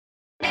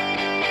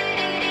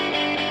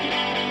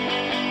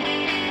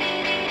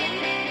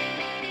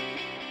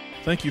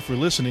Thank you for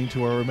listening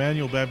to our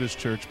Emmanuel Baptist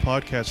Church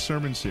podcast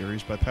sermon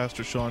series by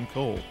Pastor Sean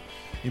Cole.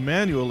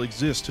 Emmanuel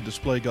exists to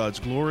display God's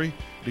glory,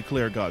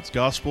 declare God's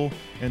gospel,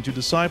 and to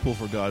disciple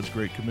for God's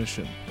Great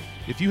Commission.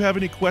 If you have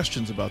any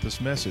questions about this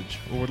message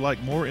or would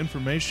like more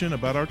information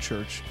about our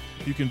church,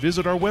 you can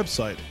visit our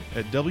website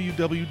at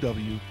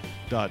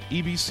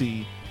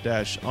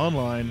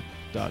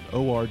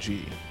www.ebc-online.org.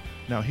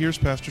 Now here's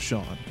Pastor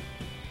Sean.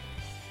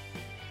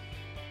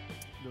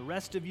 The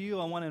rest of you,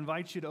 I want to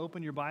invite you to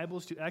open your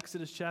Bibles to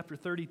Exodus chapter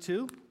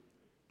 32.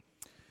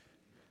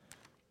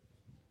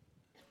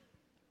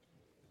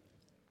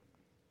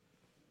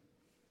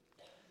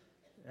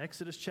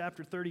 Exodus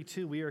chapter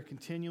 32, we are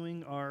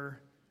continuing our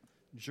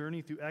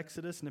journey through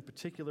Exodus, and in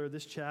particular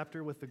this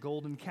chapter with the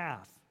golden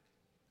calf.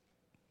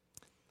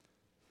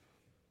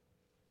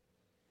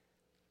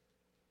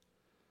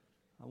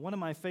 One of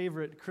my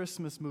favorite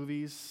Christmas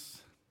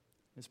movies,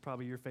 is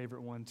probably your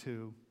favorite one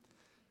too,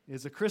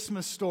 is A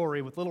Christmas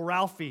Story with little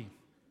Ralphie,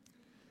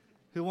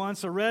 who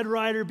wants a Red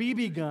Ryder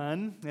BB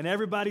gun, and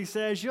everybody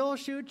says, "You'll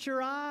shoot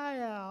your eye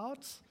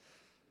out."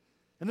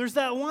 And there's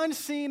that one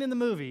scene in the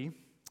movie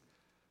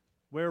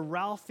where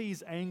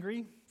Ralphie's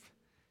angry,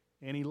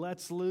 and he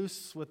lets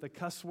loose with a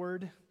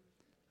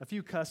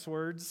few cuss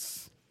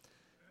words,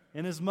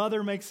 and his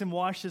mother makes him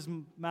wash his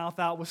mouth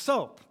out with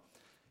soap.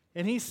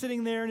 And he's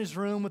sitting there in his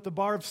room with the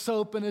bar of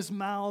soap in his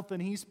mouth,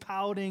 and he's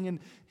pouting, and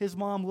his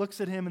mom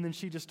looks at him, and then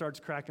she just starts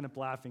cracking up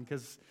laughing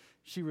because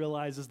she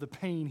realizes the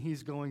pain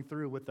he's going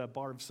through with that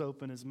bar of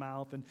soap in his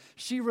mouth, and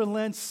she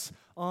relents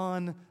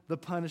on the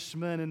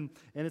punishment, and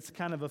it's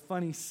kind of a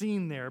funny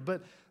scene there.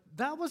 But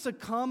that was a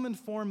common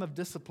form of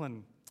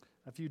discipline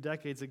a few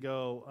decades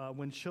ago.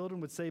 When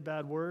children would say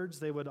bad words,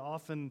 they would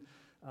often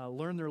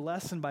learn their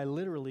lesson by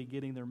literally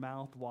getting their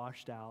mouth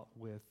washed out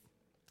with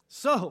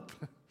soap.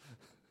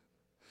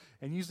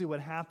 And usually what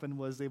happened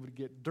was they would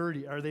get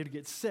dirty, or they'd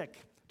get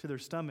sick to their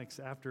stomachs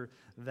after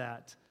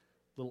that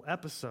little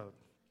episode.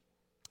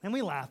 And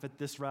we laugh at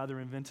this rather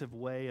inventive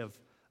way of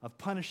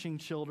punishing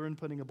children,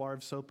 putting a bar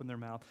of soap in their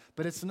mouth.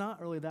 But it's not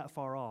really that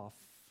far off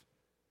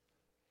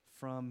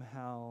from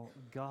how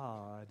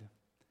God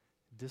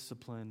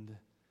disciplined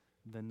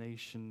the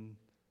nation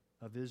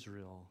of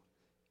Israel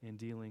in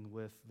dealing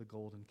with the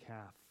golden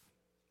calf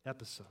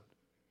episode.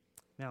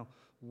 Now,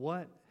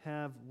 what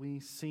have we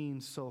seen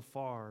so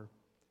far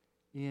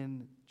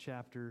in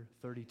chapter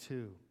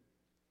 32?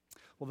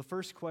 Well, the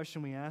first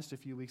question we asked a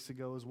few weeks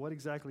ago is, what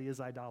exactly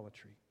is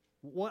idolatry?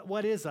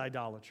 What is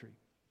idolatry?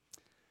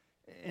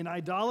 And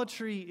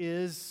idolatry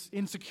is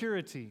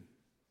insecurity.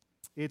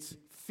 It's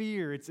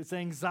fear, it's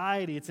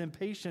anxiety, it's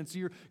impatience.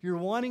 You're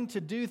wanting to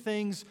do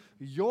things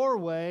your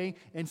way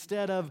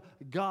instead of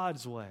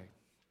God's way.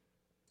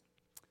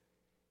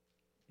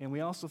 And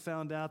we also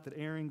found out that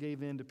Aaron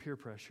gave in to peer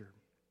pressure.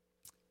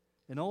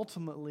 And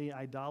ultimately,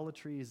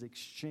 idolatry is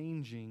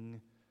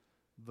exchanging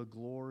the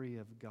glory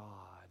of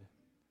God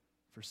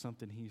for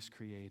something He's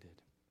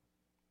created.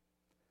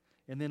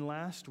 And then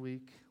last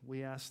week,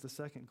 we asked the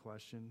second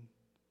question,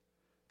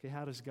 okay,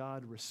 how does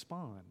God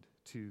respond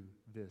to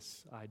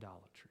this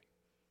idolatry?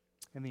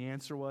 And the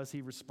answer was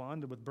He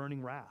responded with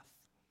burning wrath.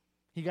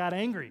 He got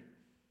angry,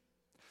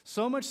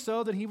 so much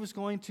so that He was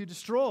going to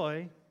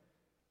destroy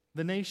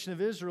the nation of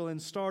Israel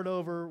and start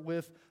over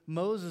with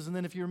Moses. And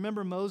then if you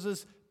remember,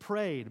 Moses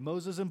prayed.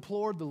 Moses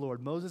implored the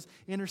Lord. Moses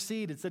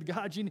interceded, said,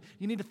 God, you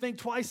need to think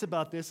twice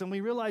about this. And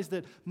we realized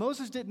that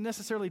Moses didn't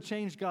necessarily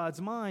change God's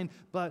mind,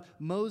 but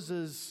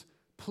Moses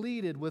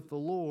pleaded with the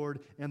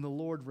Lord, and the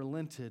Lord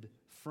relented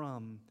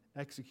from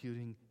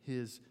executing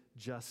His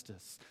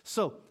justice.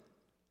 So,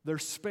 they're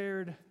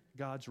spared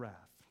God's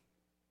wrath.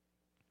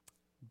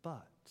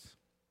 But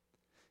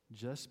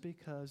just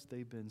because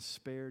they've been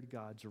spared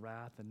God's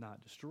wrath and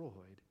not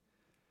destroyed,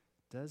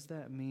 does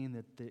that mean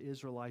that the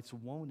Israelites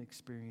won't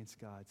experience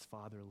God's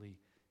fatherly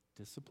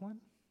discipline?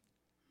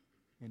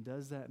 And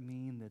does that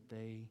mean that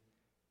they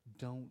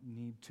don't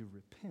need to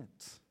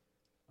repent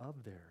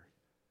of their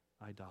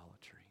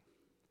idolatry?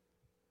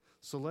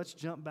 So let's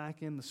jump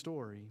back in the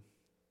story,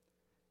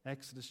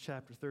 Exodus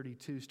chapter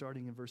 32,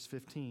 starting in verse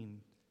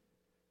 15,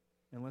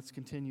 and let's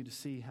continue to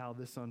see how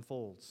this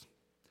unfolds.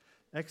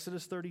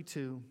 Exodus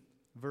 32,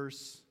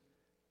 verse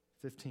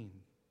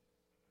 15.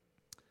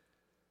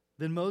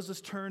 Then Moses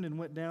turned and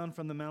went down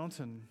from the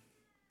mountain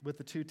with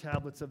the 2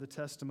 tablets of the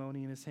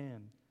testimony in his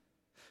hand.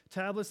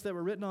 Tablets that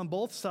were written on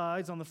both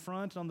sides, on the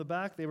front and on the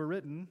back they were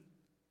written.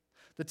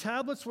 The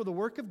tablets were the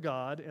work of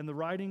God, and the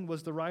writing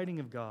was the writing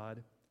of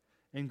God,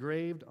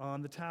 engraved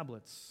on the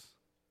tablets.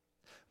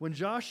 When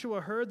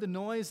Joshua heard the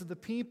noise of the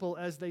people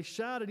as they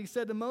shouted, he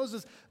said to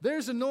Moses,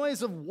 "There's a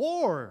noise of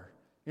war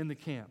in the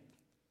camp."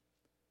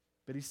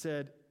 But he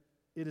said,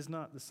 "It is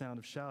not the sound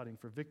of shouting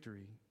for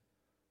victory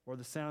or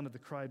the sound of the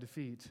cry of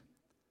defeat,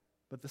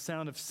 but the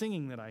sound of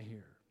singing that I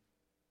hear."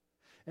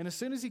 And as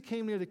soon as he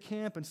came near the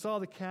camp and saw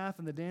the calf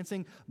and the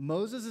dancing,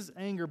 Moses'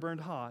 anger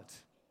burned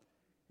hot,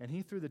 and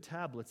he threw the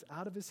tablets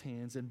out of his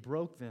hands and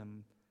broke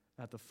them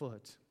at the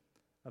foot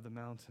of the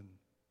mountain.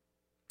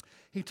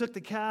 He took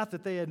the calf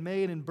that they had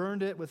made and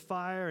burned it with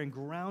fire and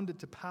ground it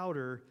to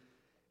powder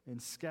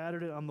and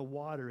scattered it on the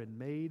water and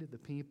made the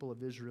people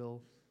of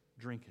Israel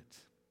drink it.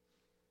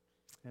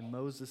 And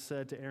Moses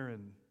said to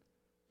Aaron,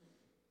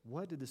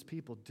 "What did this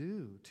people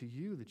do to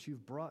you that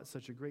you've brought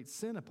such a great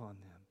sin upon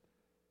them?"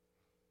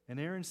 And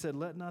Aaron said,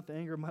 "Let not the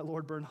anger of my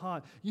Lord burn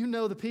hot. You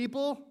know the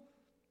people,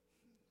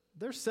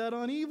 they're set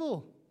on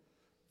evil.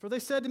 For they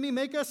said to me,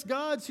 'Make us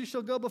gods who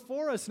shall go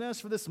before us.' And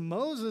as for this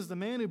Moses, the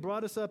man who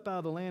brought us up out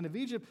of the land of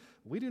Egypt,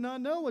 we do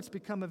not know what's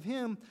become of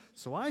him.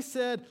 So I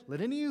said,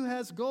 'Let any who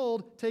has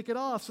gold take it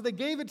off.' So they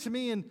gave it to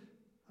me, and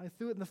I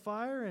threw it in the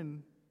fire,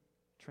 and,"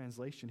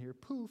 translation here,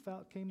 "poof,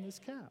 out came this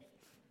calf."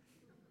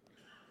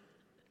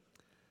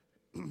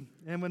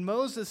 And when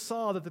Moses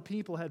saw that the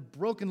people had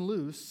broken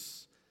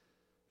loose,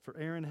 for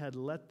Aaron had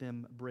let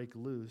them break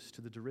loose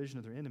to the derision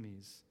of their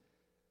enemies,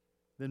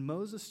 then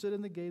Moses stood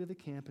in the gate of the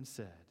camp and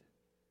said,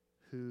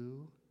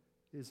 "Who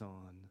is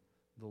on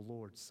the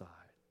Lord's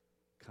side?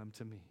 Come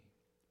to me."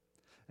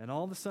 And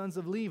all the sons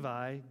of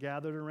Levi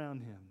gathered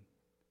around him.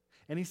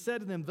 And he said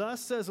to them,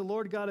 "Thus says the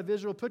Lord God of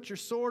Israel, put your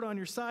sword on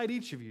your side,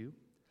 each of you,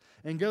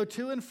 and go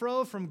to and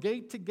fro from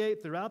gate to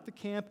gate throughout the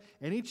camp,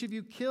 and each of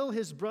you kill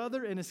his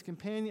brother and his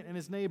companion and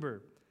his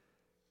neighbor."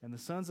 And the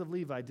sons of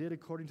Levi did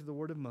according to the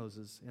word of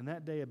Moses. And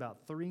that day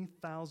about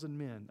 3,000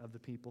 men of the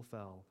people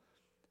fell.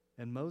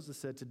 And Moses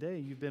said, "Today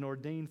you've been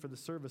ordained for the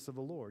service of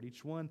the Lord,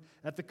 each one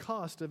at the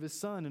cost of his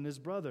son and his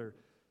brother,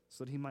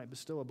 so that he might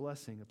bestow a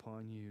blessing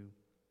upon you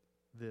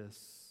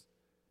this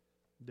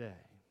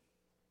day."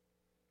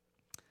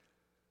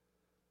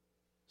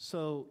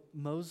 So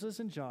Moses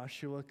and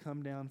Joshua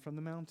come down from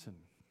the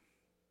mountain,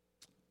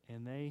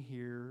 and they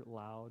hear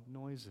loud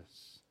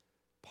noises,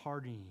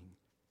 partying,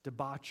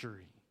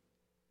 debauchery.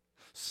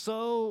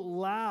 So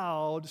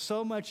loud,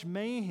 so much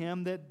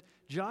mayhem that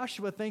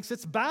Joshua thinks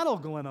it's battle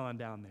going on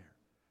down there.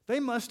 They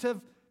must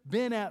have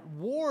been at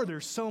war.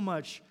 There's so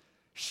much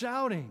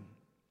shouting.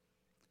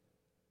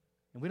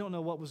 And we don't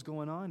know what was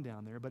going on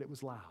down there, but it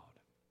was loud.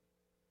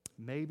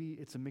 Maybe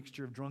it's a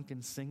mixture of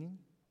drunken singing,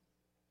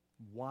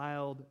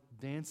 wild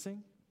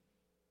dancing.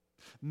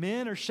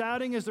 Men are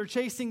shouting as they're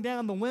chasing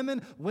down the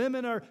women.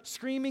 Women are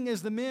screaming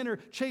as the men are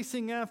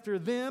chasing after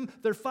them.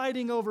 They're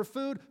fighting over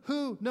food.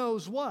 Who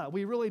knows what?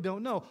 We really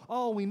don't know.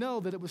 All we know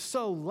that it was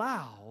so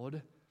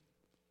loud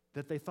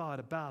that they thought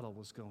a battle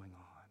was going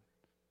on.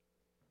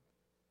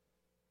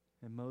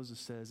 And Moses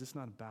says, it's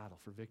not a battle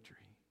for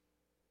victory.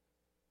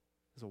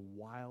 There's a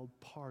wild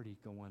party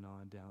going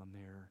on down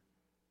there.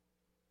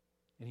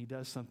 And he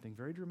does something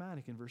very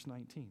dramatic in verse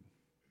 19.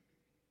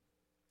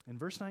 In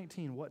verse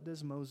 19, what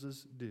does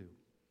Moses do?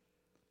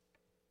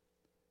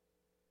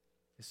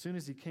 As soon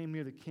as he came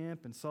near the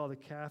camp and saw the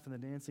calf and the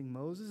dancing,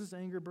 Moses'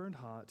 anger burned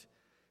hot,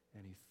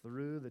 and he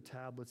threw the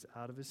tablets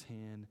out of his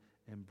hand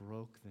and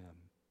broke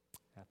them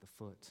at the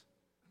foot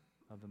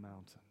of the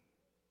mountain.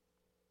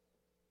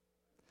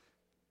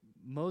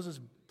 Moses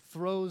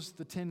throws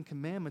the 10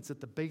 Commandments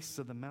at the base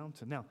of the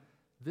mountain. Now,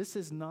 this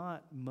is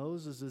not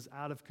Moses'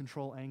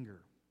 out-of-control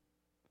anger.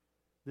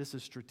 This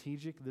is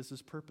strategic. This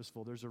is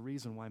purposeful. There's a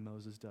reason why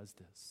Moses does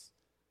this.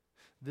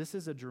 This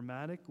is a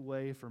dramatic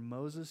way for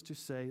Moses to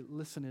say,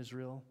 listen,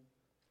 Israel,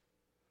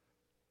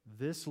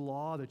 this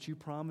law that you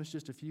promised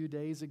just a few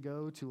days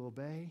ago to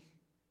obey,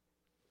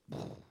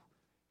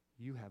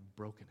 you have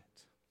broken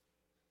it.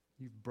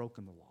 You've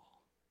broken the law.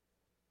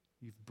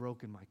 You've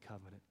broken my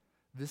covenant.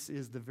 This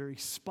is the very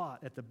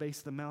spot at the base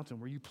of the mountain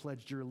where you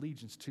pledged your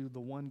allegiance to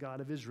the one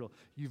God of Israel.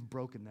 You've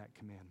broken that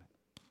commandment.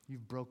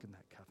 You've broken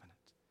that covenant.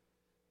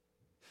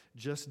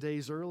 Just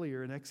days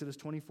earlier in Exodus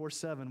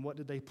 24:7, what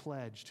did they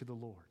pledge to the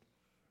Lord?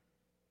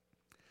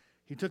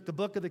 He took the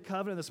book of the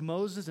covenant, that's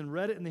Moses, and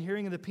read it in the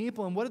hearing of the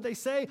people. And what did they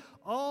say?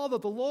 All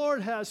that the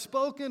Lord has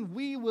spoken,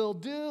 we will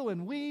do,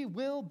 and we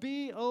will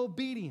be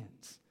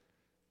obedient.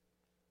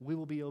 We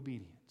will be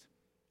obedient.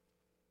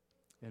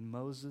 And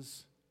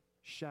Moses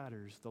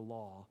shatters the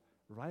law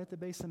right at the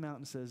base of the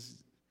mountain and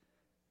says,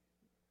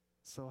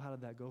 so how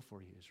did that go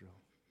for you, Israel?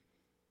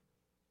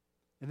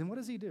 And then what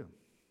does he do?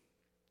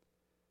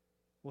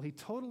 Well, he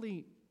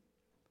totally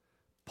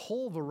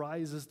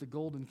pulverizes the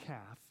golden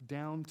calf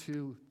down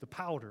to the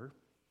powder,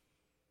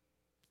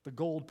 the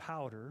gold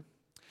powder,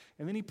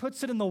 and then he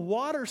puts it in the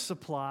water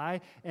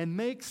supply and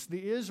makes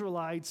the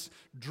Israelites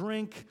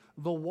drink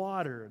the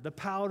water, the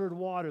powdered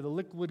water, the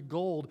liquid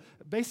gold,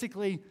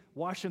 basically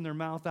washing their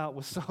mouth out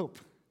with soap.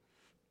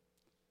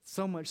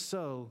 So much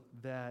so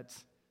that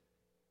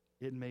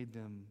it made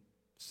them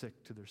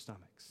sick to their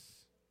stomachs.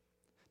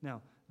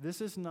 Now, this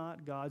is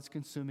not God's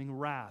consuming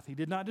wrath. He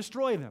did not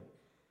destroy them.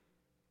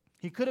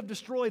 He could have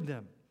destroyed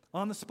them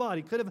on the spot.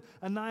 He could have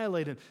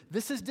annihilated them.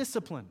 This is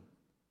discipline.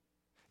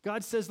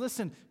 God says,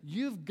 listen,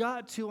 you've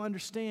got to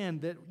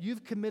understand that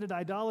you've committed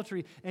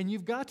idolatry and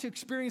you've got to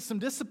experience some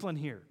discipline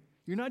here.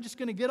 You're not just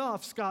going to get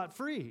off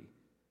scot-free.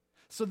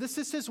 So this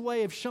is his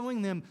way of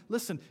showing them,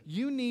 listen,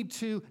 you need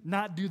to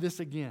not do this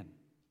again.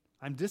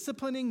 I'm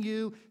disciplining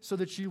you so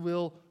that you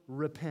will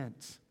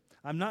repent.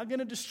 I'm not going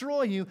to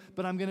destroy you,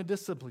 but I'm going to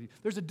discipline you.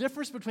 There's a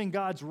difference between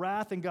God's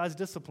wrath and God's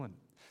discipline.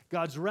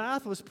 God's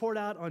wrath was poured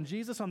out on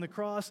Jesus on the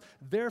cross.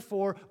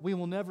 Therefore, we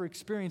will never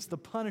experience the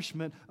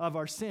punishment of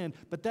our sin.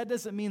 But that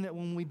doesn't mean that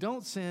when we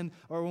don't sin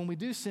or when we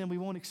do sin, we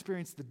won't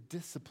experience the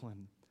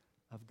discipline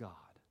of God,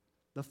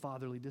 the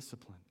fatherly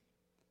discipline.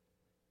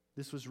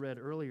 This was read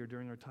earlier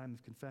during our time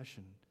of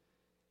confession.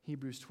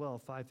 Hebrews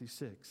 12,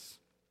 5-6.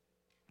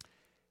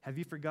 Have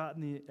you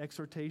forgotten the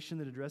exhortation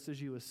that addresses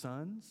you as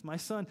sons? My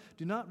son,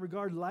 do not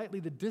regard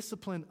lightly the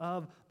discipline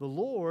of the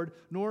Lord,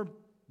 nor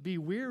be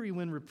weary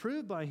when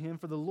reproved by him,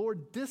 for the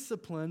Lord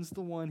disciplines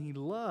the one he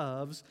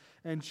loves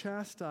and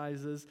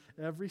chastises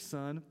every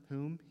son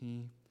whom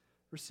he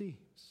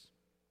receives.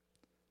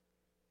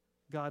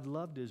 God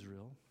loved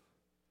Israel.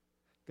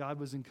 God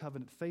was in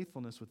covenant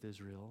faithfulness with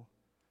Israel.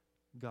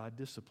 God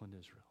disciplined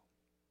Israel.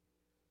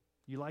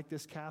 You like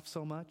this calf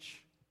so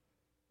much?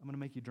 I'm going to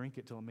make you drink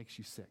it till it makes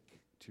you sick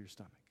to your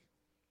stomach.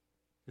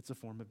 It's a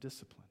form of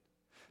discipline.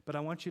 But I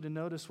want you to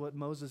notice what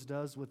Moses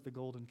does with the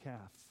golden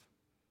calf.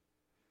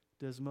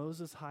 Does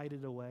Moses hide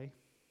it away?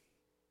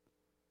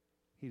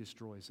 He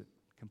destroys it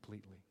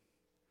completely.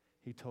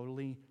 He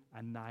totally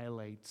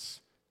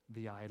annihilates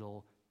the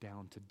idol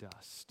down to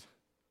dust,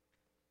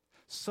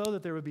 so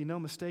that there would be no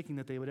mistaking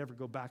that they would ever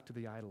go back to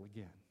the idol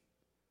again.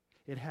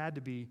 It had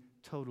to be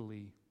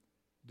totally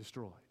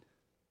destroyed.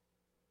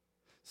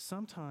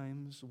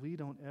 Sometimes we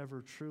don't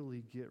ever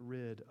truly get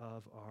rid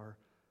of our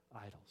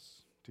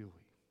idols, do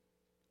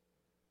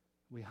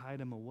we? We hide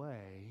them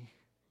away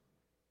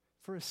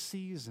for a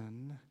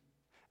season,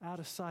 out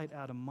of sight,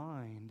 out of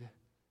mind,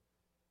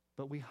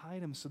 but we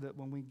hide them so that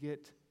when we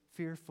get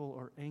fearful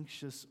or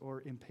anxious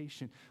or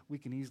impatient, we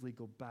can easily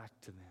go back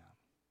to them.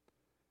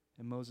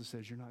 And Moses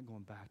says, you're not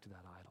going back to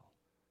that idol.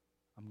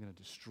 I'm going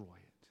to destroy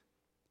it.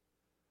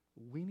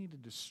 We need to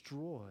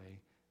destroy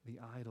the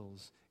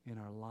idols in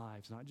our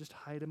lives, not just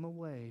hide them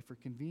away for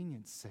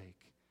convenience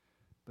sake,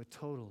 but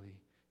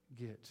totally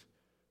get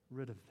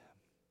rid of them.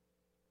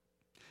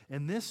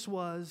 And this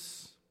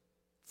was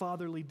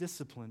fatherly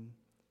discipline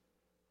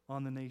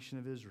on the nation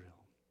of Israel.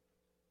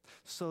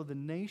 So the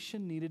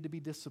nation needed to be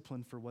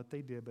disciplined for what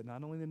they did, but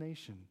not only the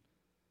nation,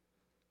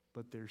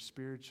 but their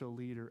spiritual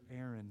leader,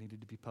 Aaron,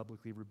 needed to be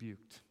publicly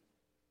rebuked.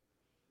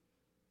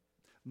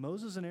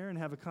 Moses and Aaron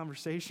have a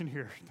conversation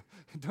here.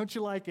 Don't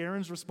you like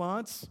Aaron's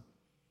response?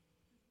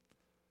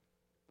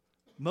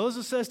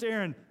 Moses says to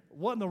Aaron,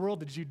 what in the world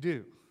did you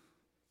do?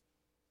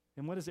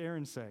 And what does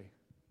Aaron say?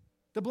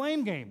 The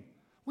blame game.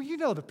 Well, you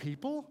know the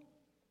people.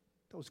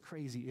 Those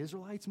crazy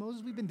Israelites,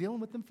 Moses, we've been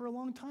dealing with them for a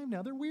long time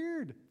now. They're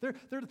weird.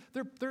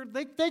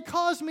 They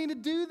caused me to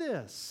do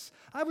this.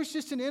 I was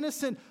just an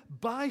innocent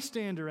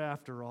bystander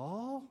after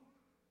all.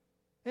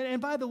 And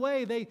by the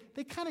way,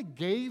 they kind of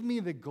gave me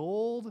the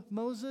gold,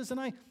 Moses.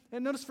 And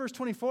notice verse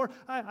 24,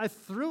 I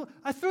threw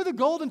the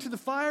gold into the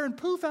fire and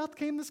poof, out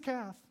came this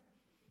calf.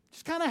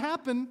 Just kind of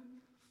happened.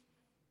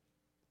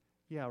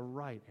 Yeah,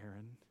 right,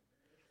 Aaron.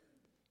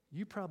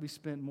 You probably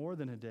spent more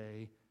than a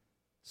day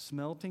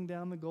smelting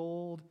down the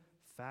gold,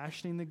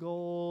 fashioning the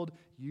gold,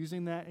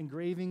 using that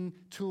engraving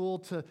tool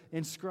to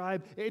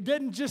inscribe. It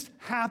didn't just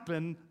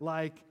happen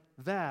like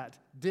that,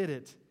 did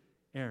it,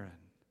 Aaron?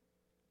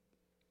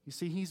 You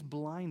see, he's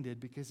blinded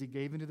because he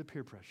gave into the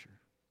peer pressure.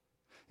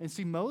 And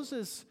see,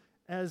 Moses,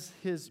 as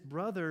his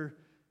brother,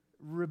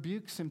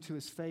 rebukes him to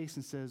his face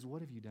and says, what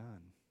have you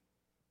done?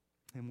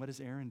 And what does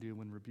Aaron do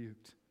when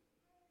rebuked?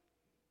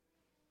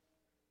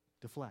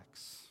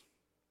 Deflects,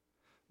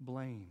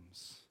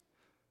 blames.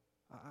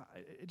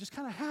 It just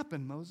kind of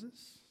happened,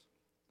 Moses.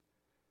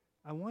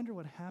 I wonder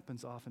what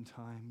happens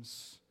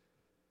oftentimes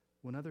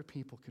when other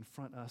people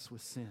confront us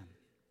with sin.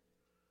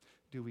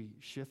 Do we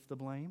shift the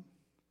blame?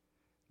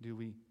 Do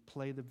we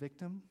play the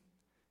victim?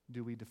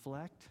 Do we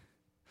deflect?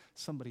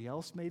 Somebody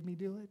else made me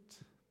do it.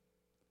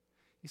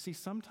 You see,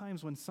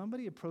 sometimes when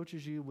somebody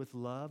approaches you with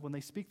love, when they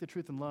speak the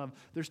truth in love,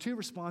 there's two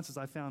responses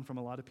I found from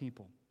a lot of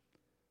people.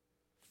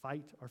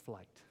 Fight or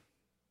flight.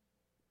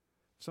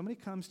 Somebody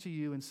comes to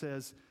you and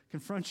says,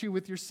 confronts you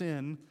with your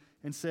sin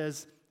and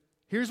says,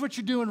 here's what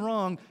you're doing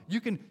wrong. You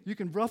can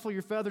ruffle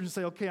your feathers and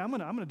say, okay, I'm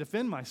gonna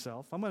defend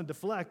myself. I'm gonna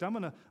deflect. I'm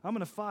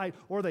gonna fight.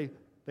 Or they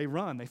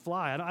run, they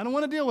fly. I don't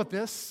want to deal with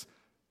this.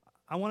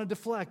 I want to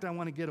deflect. I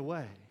want to get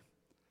away.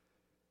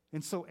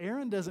 And so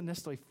Aaron doesn't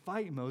necessarily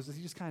fight Moses.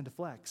 He just kind of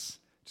deflects.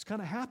 Just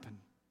kind of happened.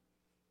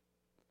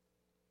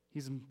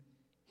 He's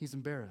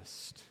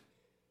embarrassed.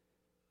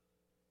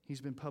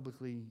 He's been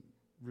publicly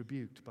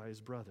rebuked by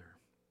his brother.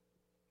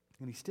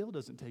 And he still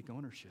doesn't take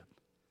ownership.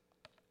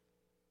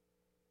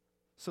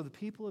 So the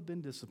people have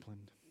been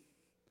disciplined.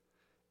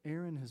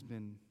 Aaron has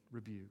been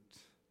rebuked.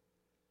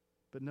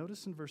 But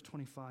notice in verse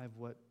 25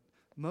 what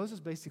Moses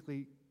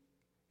basically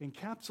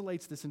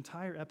encapsulates this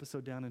entire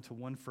episode down into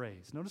one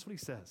phrase. Notice what he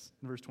says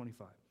in verse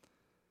 25.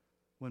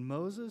 When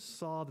Moses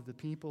saw that the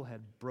people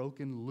had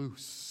broken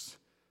loose,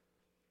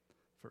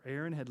 for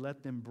Aaron had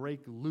let them break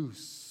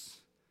loose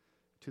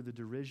to the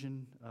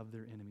derision of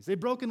their enemies. They'd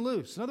broken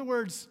loose. In other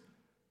words,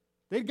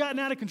 they'd gotten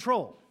out of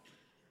control.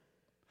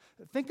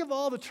 Think of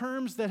all the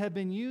terms that have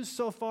been used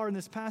so far in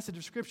this passage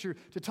of Scripture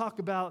to talk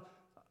about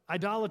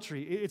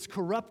idolatry. It's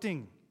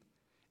corrupting.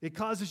 It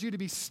causes you to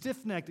be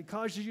stiff-necked. It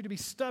causes you to be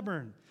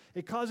stubborn.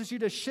 It causes you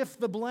to shift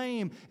the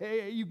blame.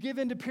 You give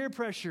in to peer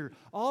pressure.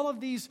 All of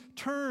these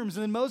terms.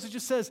 And then Moses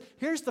just says,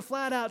 here's the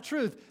flat-out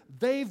truth.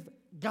 They've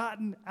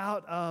gotten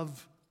out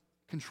of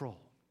control.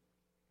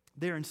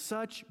 They're in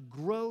such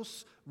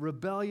gross,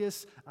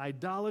 rebellious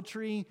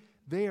idolatry.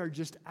 They are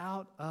just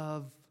out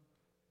of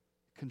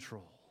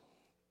control.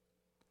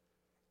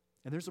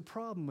 And there's a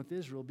problem with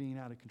Israel being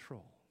out of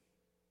control.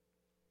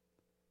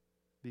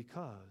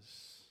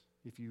 Because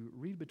if you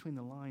read between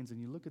the lines and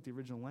you look at the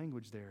original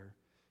language there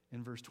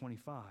in verse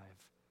 25,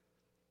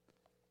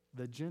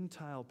 the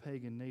Gentile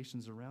pagan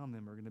nations around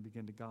them are going to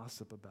begin to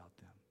gossip about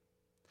them.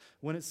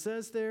 When it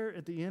says there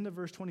at the end of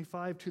verse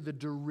 25, to the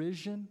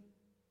derision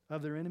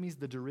of their enemies,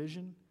 the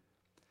derision,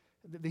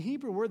 the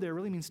Hebrew word there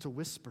really means to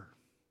whisper,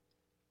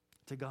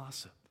 to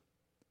gossip.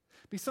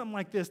 It'd be something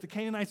like this. The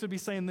Canaanites would be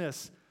saying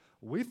this: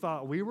 we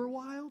thought we were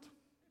wild.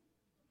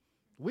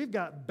 We've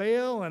got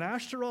Baal and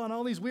Ashtoreth and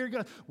all these weird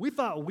guys. We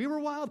thought we were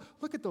wild.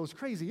 Look at those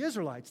crazy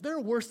Israelites. They're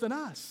worse than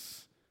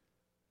us.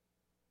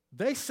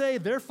 They say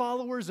they're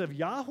followers of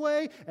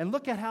Yahweh, and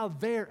look at how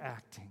they're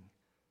acting.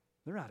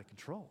 They're out of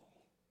control.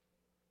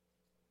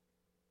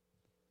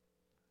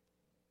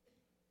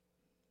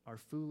 Our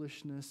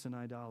foolishness and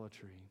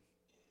idolatry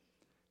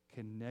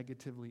can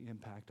negatively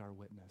impact our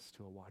witness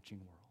to a watching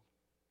world.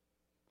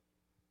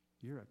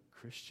 You're a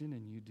Christian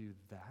and you do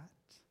that?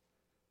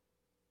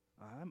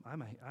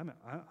 I'm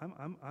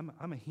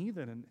a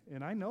heathen,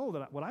 and I know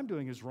that what I'm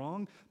doing is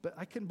wrong, but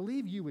I can't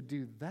believe you would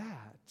do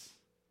that.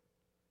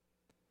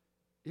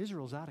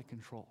 Israel's out of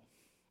control.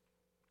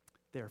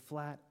 They're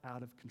flat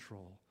out of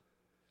control.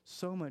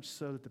 So much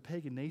so that the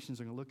pagan nations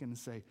are going to look in and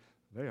say,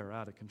 they are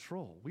out of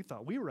control. We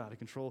thought we were out of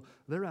control.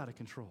 They're out of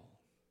control.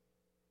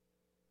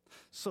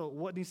 So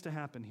what needs to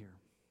happen here?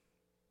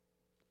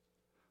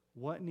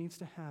 What needs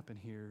to happen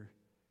here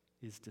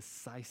is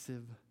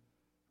decisive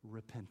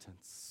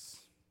repentance.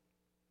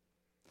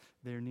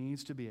 There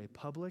needs to be a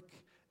public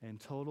and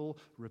total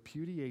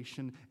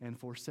repudiation and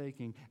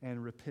forsaking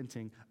and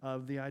repenting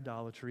of the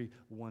idolatry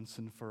once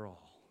and for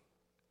all.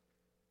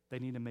 They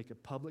need to make a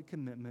public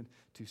commitment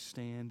to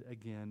stand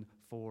again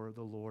for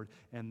the Lord.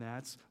 And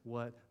that's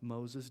what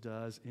Moses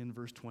does in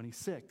verse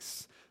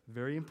 26.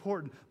 Very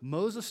important.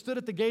 Moses stood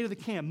at the gate of the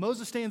camp.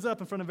 Moses stands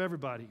up in front of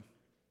everybody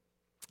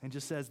and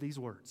just says these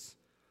words: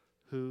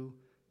 who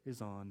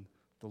is on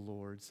the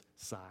Lord's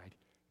side?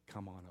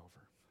 Come on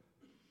over.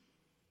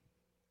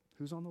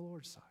 Who's on the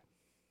Lord's side?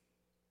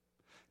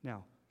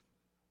 Now,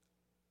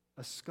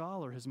 a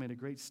scholar has made a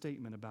great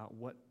statement about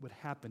what would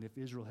happen if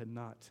Israel had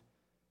not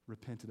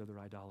repented of their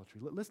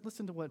idolatry. Let's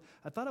listen to what,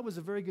 I thought it was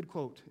a very good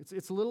quote.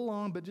 It's a little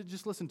long, but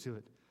just listen to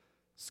it.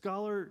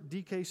 Scholar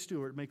D.K.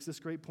 Stewart makes this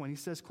great point. He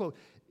says, quote,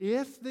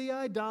 if the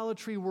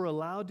idolatry were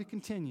allowed to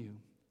continue,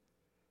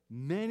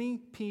 many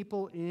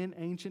people in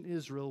ancient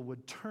Israel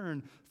would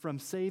turn from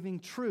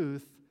saving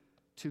truth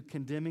to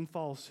condemning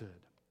falsehood,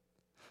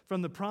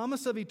 from the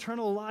promise of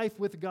eternal life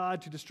with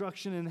God to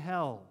destruction in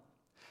hell.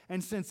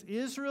 And since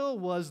Israel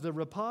was the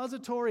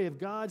repository of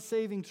God's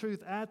saving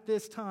truth at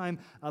this time,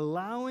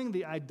 allowing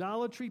the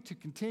idolatry to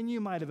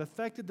continue might have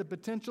affected the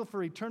potential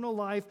for eternal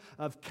life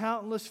of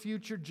countless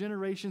future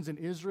generations in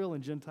Israel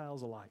and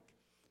Gentiles alike.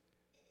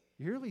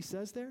 You hear what he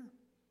says there?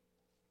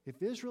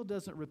 If Israel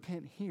doesn't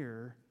repent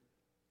here,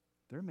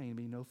 there may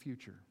be no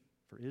future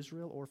for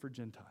Israel or for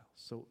Gentiles.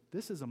 So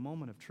this is a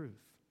moment of truth.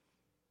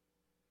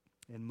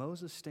 And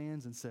Moses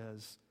stands and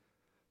says,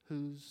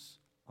 who's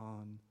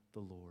on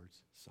the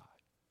Lord's side?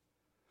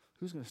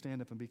 Who's going to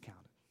stand up and be counted?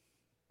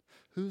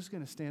 Who's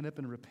going to stand up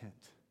and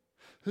repent?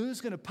 Who's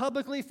going to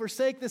publicly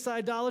forsake this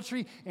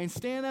idolatry and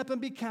stand up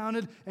and be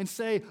counted and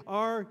say,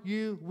 are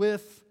you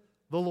with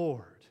the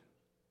Lord?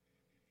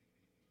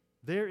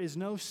 There is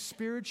no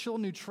spiritual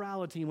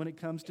neutrality when it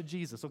comes to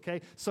Jesus, okay?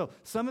 So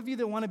some of you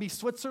that want to be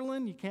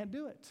Switzerland, you can't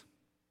do it.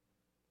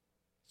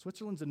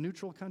 Switzerland's a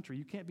neutral country.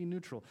 You can't be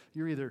neutral.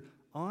 You're either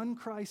on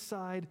Christ's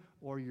side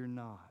or you're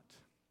not.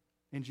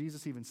 And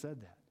Jesus even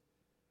said that.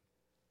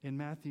 In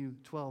Matthew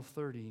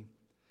 12:30,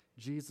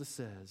 Jesus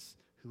says,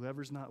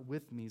 whoever's not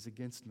with me is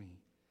against me,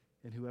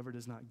 and whoever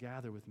does not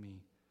gather with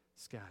me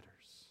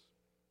scatters.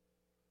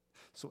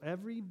 So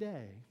every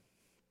day,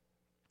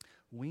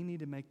 we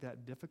need to make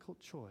that difficult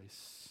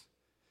choice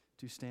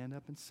to stand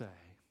up and say,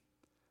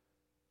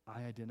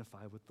 I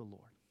identify with the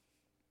Lord.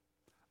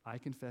 I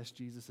confess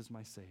Jesus as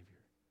my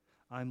Savior.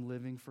 I'm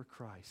living for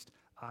Christ.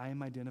 I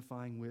am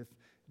identifying with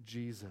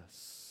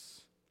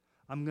Jesus.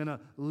 I'm going to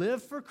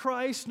live for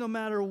Christ no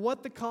matter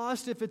what the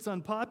cost. If it's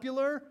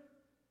unpopular,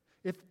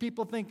 if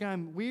people think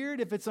I'm weird,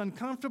 if it's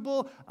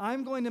uncomfortable,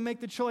 I'm going to make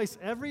the choice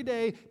every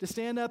day to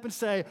stand up and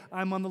say,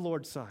 I'm on the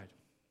Lord's side,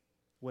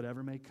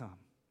 whatever may come.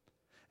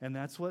 And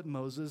that's what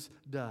Moses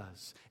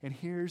does. And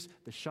here's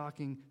the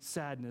shocking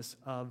sadness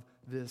of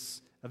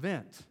this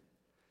event.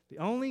 The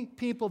only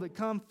people that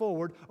come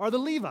forward are the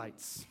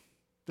Levites,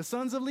 the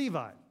sons of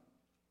Levi.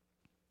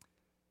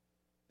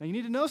 Now you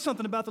need to know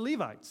something about the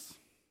Levites.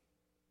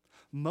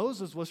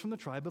 Moses was from the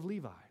tribe of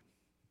Levi.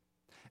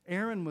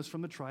 Aaron was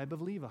from the tribe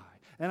of Levi.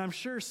 And I'm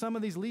sure some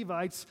of these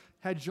Levites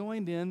had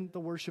joined in the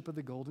worship of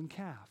the golden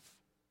calf.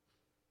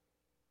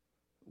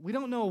 We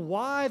don't know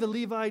why the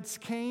Levites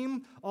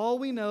came. All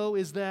we know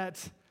is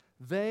that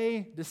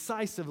they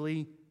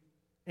decisively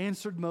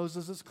answered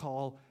Moses'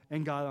 call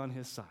and got on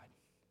his side.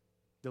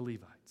 The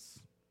Levites.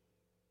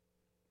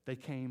 They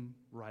came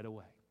right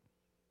away.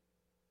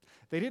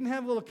 They didn't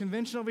have a little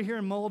convention over here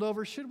and mull it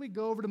over. Should we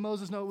go over to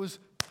Moses? No, it was,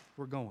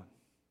 we're going.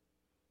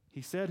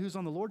 He said, who's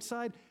on the Lord's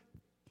side?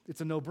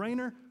 It's a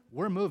no-brainer.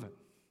 We're moving.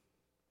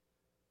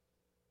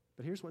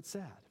 But here's what's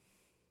sad.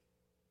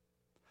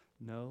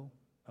 No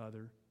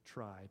other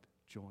tribe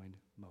joined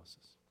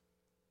Moses.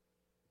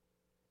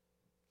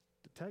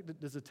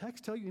 Does the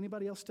text tell you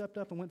anybody else stepped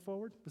up and went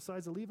forward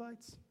besides the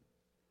Levites?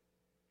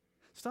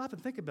 Stop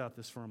and think about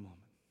this for a moment.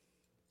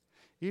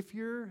 If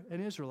you're an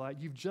Israelite,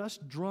 you've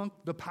just drunk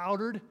the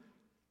powdered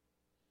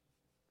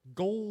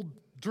gold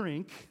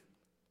drink.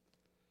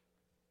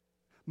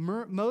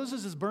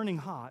 Moses is burning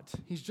hot.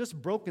 He's just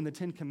broken the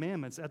 10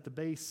 Commandments at the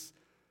base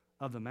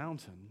of the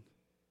mountain.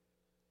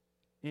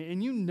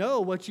 And you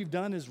know what you've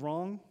done is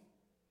wrong.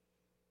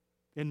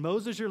 And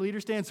Moses, your leader,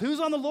 stands, who's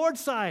on the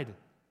Lord's side?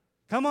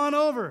 Come on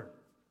over.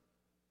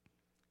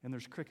 And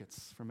there's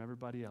crickets from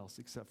everybody else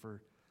except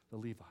for the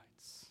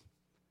Levites.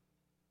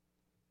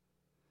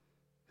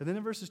 And then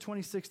in verses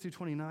 26 through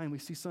 29, we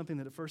see something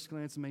that at first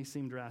glance may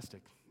seem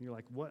drastic. You're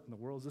like, what in the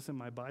world is this in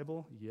my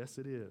Bible? Yes,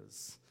 it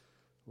is.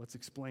 Let's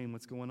explain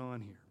what's going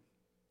on here.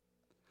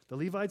 The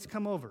Levites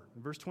come over.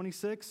 In verse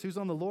 26, who's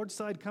on the Lord's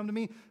side, come to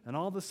me. And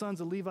all the sons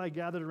of Levi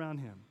gathered around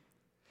him.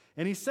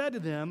 And he said to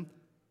them,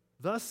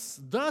 Thus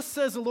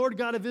says the Lord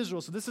God of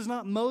Israel. So this is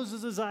not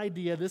Moses'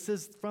 idea. This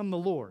is from the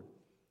Lord.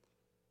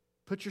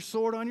 Put your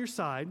sword on your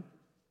side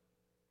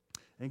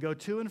and go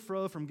to and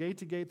fro from gate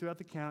to gate throughout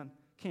the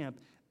camp,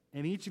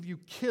 and each of you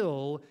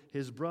kill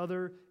his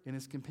brother and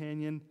his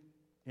companion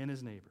and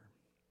his neighbor.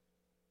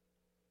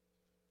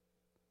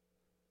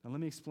 Now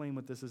let me explain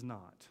what this is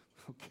not,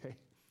 okay?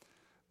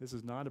 This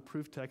is not a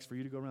proof text for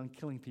you to go around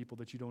killing people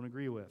that you don't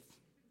agree with,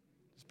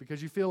 just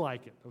because you feel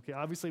like it, okay?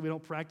 Obviously, we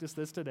don't practice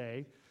this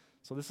today.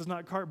 So this is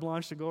not carte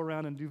blanche to go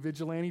around and do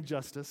vigilante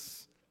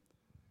justice.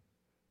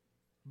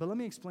 But let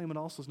me explain what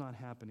also is not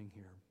happening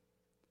here.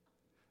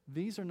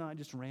 These are not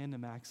just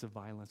random acts of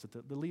violence.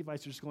 The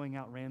Levites are just going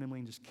out randomly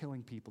and just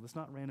killing people. It's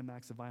not random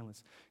acts of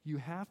violence. You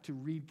have to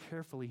read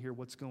carefully here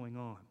what's going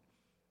on.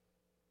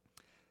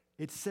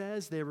 It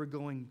says they were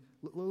going,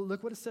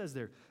 look what it says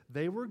there.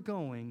 They were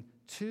going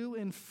to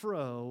and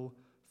fro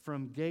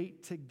from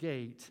gate to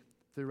gate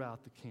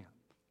throughout the camp.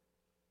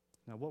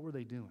 Now, what were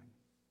they doing?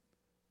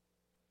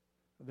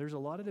 There's a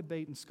lot of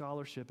debate and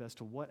scholarship as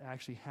to what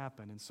actually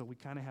happened, and so we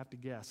kind of have to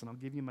guess, and I'll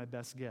give you my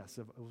best guess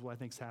of what I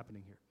think is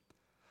happening here.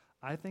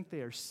 I think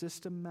they are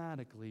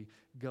systematically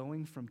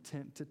going from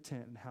tent to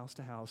tent and house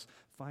to house,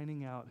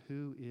 finding out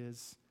who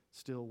is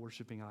still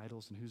worshiping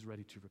idols and who's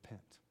ready to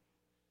repent.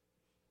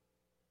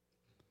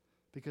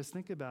 Because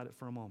think about it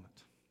for a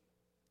moment.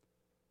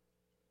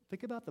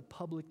 Think about the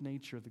public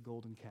nature of the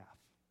golden calf.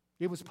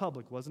 It was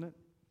public, wasn't it?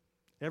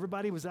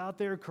 Everybody was out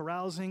there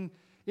carousing.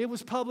 It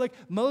was public.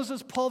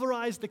 Moses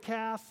pulverized the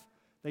calf.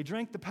 They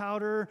drank the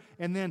powder.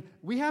 And then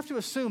we have to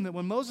assume that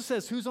when Moses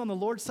says, who's on the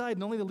Lord's side,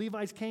 and only the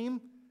Levites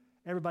came,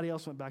 everybody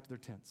else went back to their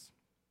tents.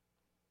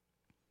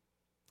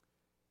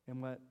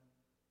 And what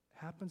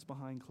happens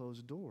behind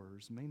closed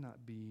doors may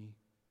not be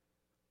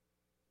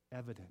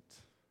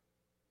evident.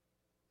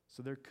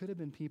 So there could have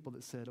been people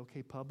that said,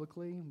 okay,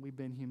 publicly, we've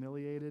been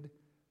humiliated.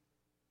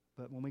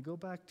 But when we go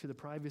back to the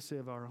privacy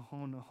of our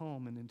own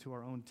home and into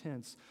our own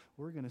tents,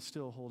 we're going to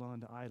still hold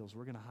on to idols.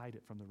 We're going to hide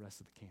it from the rest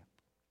of the camp.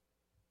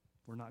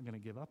 We're not going to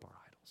give up our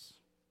idols.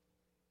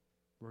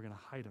 We're going to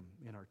hide them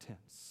in our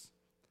tents.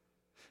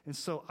 And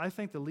so I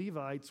think the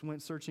Levites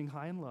went searching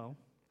high and low.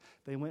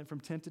 They went from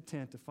tent to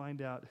tent to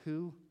find out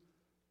who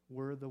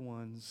were the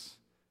ones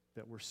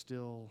that were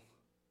still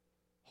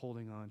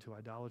holding on to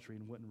idolatry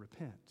and wouldn't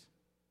repent.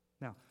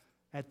 Now,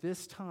 at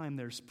this time,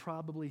 there's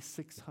probably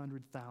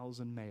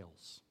 600,000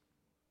 males.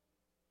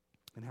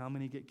 And how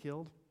many get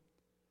killed?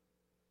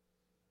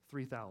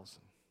 3,000.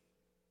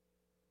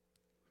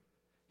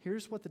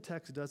 Here's what the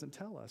text doesn't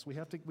tell us. We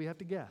have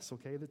to guess,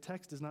 okay? The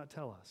text does not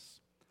tell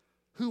us.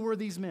 Who were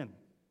these men?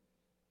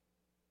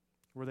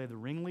 Were they the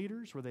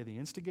ringleaders? Were they the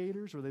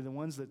instigators? Were they the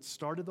ones that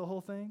started the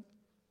whole thing?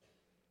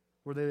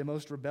 Were they the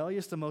most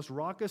rebellious, the most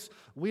raucous?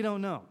 We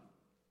don't know.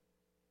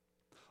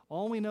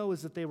 All we know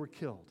is that they were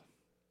killed.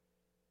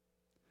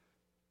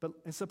 But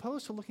as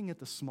opposed to looking at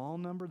the small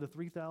number, the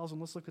 3,000,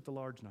 let's look at the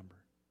large number.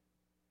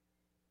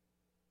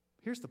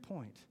 Here's the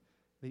point.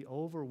 The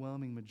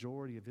overwhelming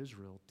majority of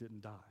Israel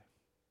didn't die.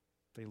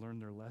 They learned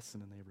their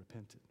lesson and they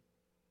repented.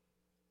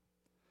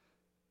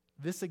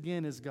 This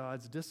again is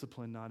God's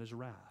discipline, not his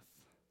wrath.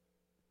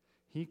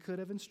 He could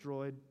have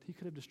destroyed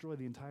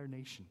the entire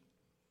nation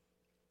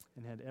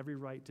and had every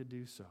right to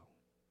do so.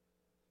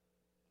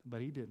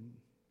 But he didn't.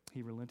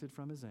 He relented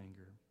from his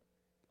anger.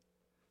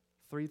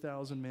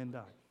 3,000 men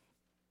died.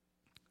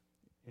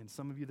 And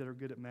some of you that are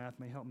good at math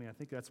may help me. I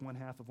think that's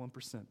 1/2 of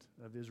 1%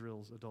 of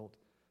Israel's adult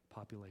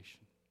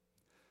population.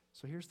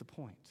 So here's the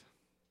point.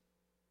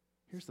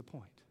 Here's the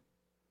point.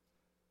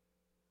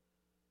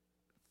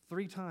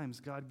 3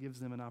 times God gives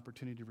them an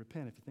opportunity to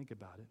repent, if you think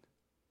about it.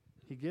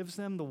 He gives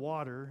them the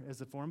water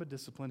as a form of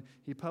discipline.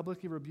 He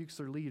publicly rebukes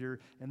their leader,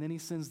 and then he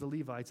sends the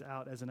Levites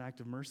out as an act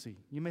of mercy.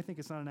 You may think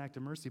it's not an act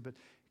of mercy, but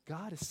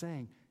God is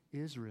saying,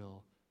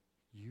 Israel,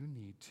 you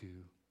need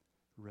to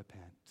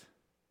repent.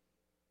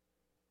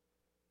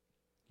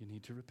 You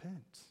need to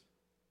repent.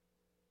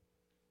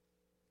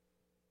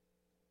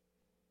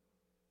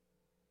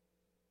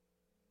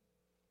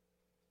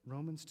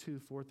 Romans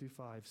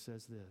 2:4-5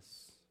 says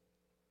this.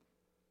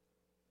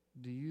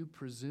 Do you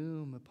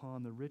presume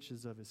upon the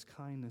riches of his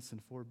kindness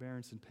and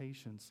forbearance and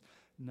patience,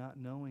 not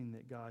knowing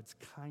that God's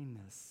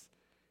kindness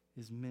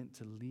is meant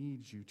to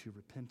lead you to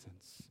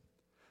repentance?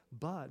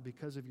 But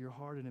because of your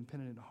hard and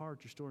impenitent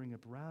heart, you're storing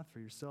up wrath for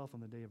yourself on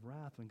the day of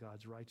wrath when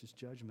God's righteous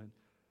judgment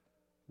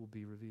will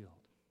be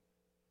revealed.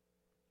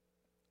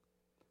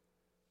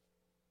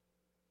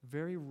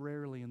 Very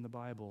rarely in the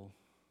Bible,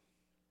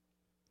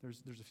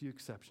 there's a few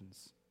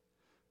exceptions,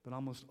 but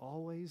almost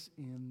always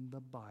in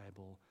the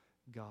Bible,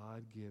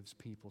 God gives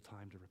people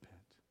time to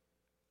repent.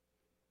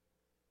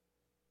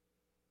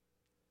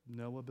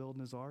 Noah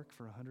building his ark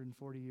for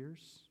 140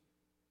 years.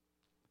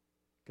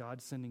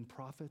 God sending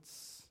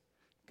prophets.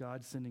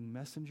 God sending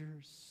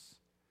messengers.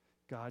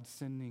 God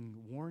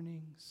sending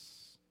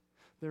warnings.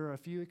 There are a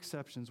few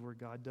exceptions where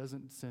God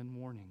doesn't send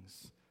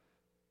warnings,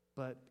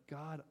 but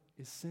God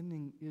is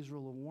sending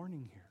Israel a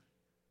warning here.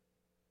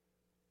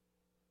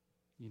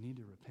 You need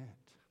to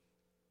repent.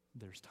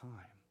 There's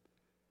time.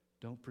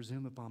 Don't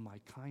presume upon my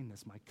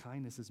kindness. My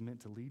kindness is meant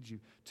to lead you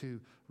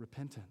to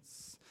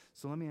repentance.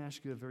 So let me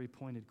ask you a very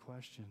pointed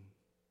question.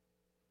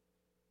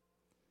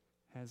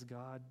 Has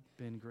God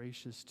been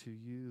gracious to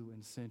you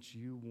and sent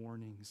you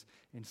warnings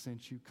and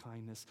sent you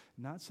kindness,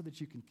 not so that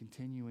you can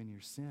continue in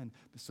your sin,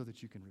 but so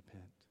that you can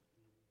repent?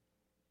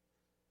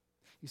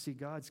 You see,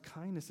 God's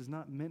kindness is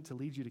not meant to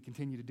lead you to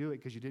continue to do it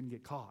because you didn't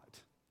get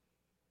caught.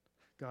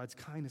 God's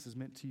kindness is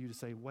meant to you to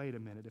say, wait a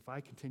minute, if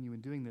I continue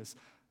in doing this,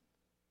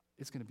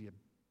 it's going to be a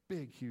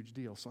big, huge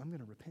deal, so I'm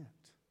going to repent.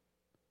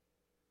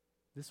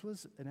 This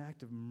was an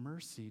act of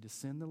mercy to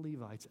send the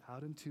Levites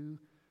out into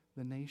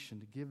the nation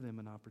to give them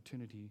an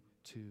opportunity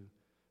to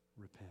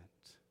repent.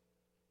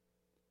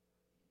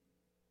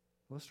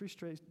 Let's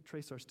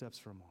trace our steps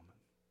for a moment.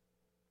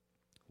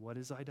 What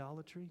is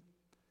idolatry?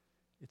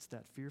 It's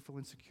that fearful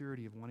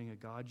insecurity of wanting a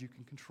God you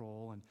can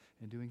control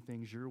and doing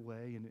things your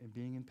way and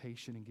being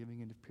impatient and giving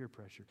into peer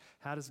pressure.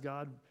 How does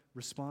God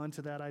respond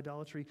to that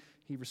idolatry?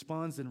 He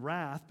responds in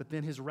wrath, but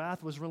then his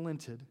wrath was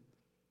relented.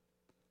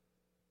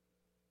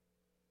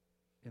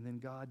 And then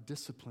God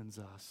disciplines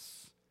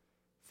us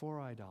for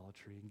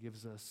idolatry and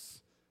gives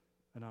us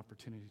an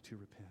opportunity to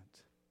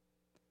repent.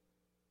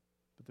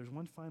 But there's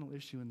one final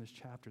issue in this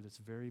chapter that's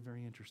very,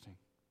 very interesting.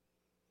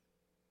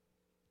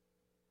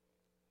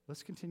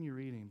 Let's continue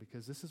reading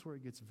because this is where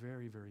it gets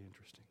very, very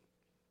interesting.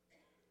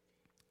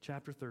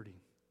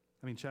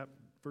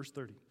 Verse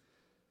 30.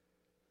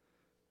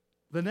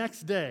 The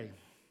next day,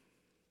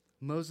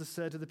 Moses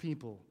said to the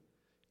people,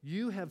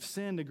 you have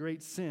sinned a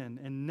great sin,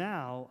 and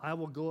now I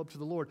will go up to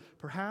the Lord.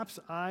 Perhaps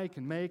I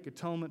can make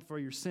atonement for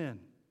your sin.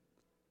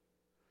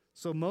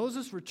 So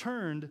Moses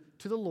returned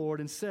to the Lord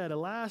and said,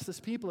 alas,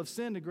 this people have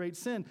sinned a great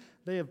sin.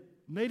 They have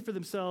made for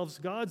themselves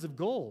gods of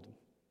gold.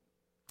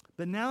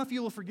 But now if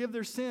you will forgive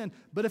their sin,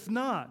 but if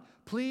not,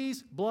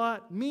 please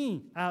blot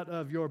me out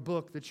of your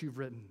book that you've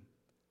written.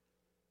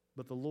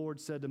 But the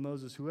Lord said to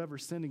Moses, whoever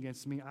sinned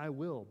against me, I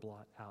will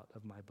blot out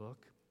of my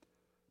book.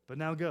 But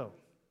now go,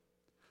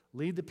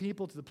 lead the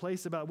people to the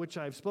place about which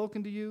I have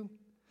spoken to you.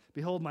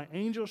 Behold, my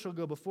angel shall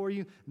go before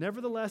you.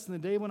 Nevertheless, in the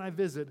day when I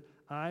visit,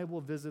 I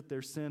will visit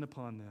their sin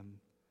upon them.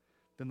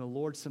 Then the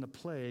Lord sent a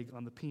plague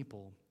on the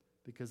people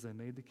because they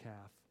made the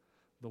calf,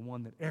 the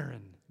one that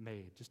Aaron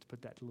made. Just to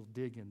put that little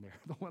dig in there,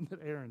 the one that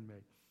Aaron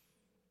made.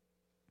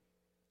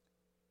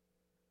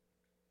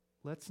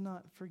 Let's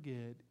not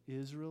forget,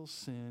 Israel's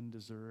sin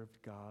deserved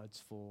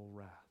God's full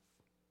wrath.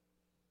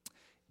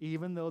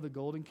 Even though the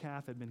golden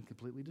calf had been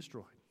completely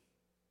destroyed,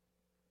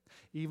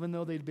 even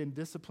though they'd been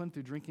disciplined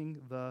through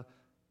drinking the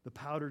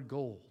powdered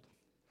gold,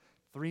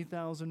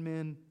 3,000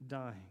 men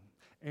dying,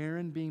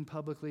 Aaron being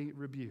publicly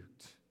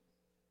rebuked,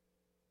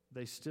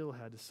 they still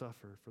had to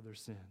suffer for their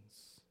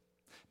sins.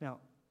 Now,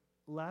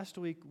 last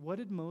week, what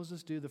did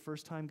Moses do the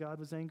first time God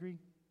was angry?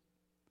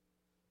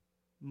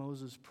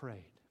 Moses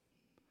prayed,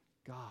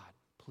 God,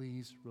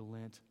 please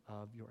relent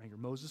of your anger.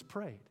 Moses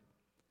prayed.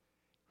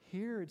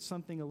 Here it's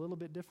something a little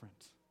bit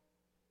different.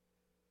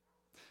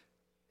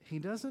 He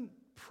doesn't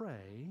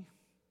pray.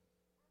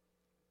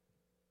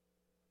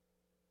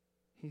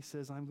 He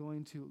says, I'm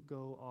going to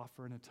go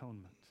offer an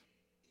atonement.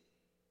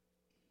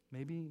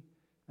 Maybe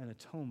an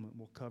atonement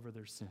will cover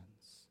their sins.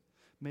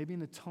 Maybe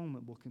an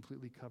atonement will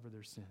completely cover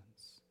their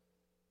sins.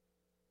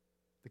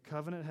 The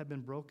covenant had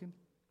been broken.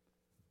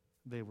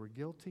 They were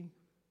guilty.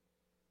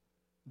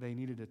 They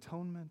needed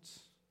atonement.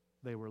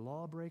 They were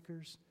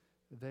lawbreakers.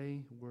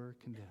 They were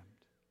condemned.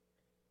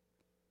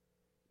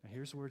 Now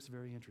here's where it's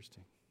very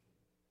interesting.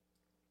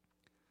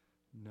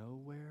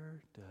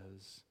 Nowhere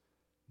does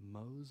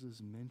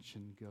Moses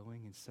mention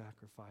going and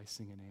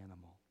sacrificing an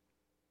animal.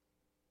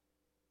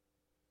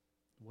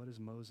 What does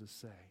Moses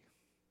say?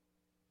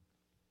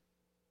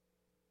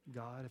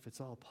 God, if it's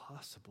all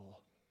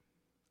possible,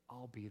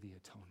 I'll be the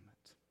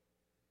atonement.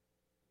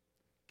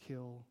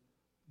 Kill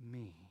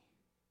me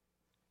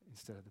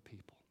instead of the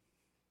people.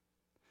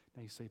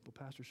 Now you say, well,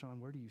 Pastor Sean,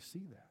 where do you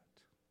see that?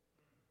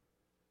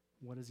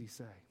 What does he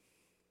say?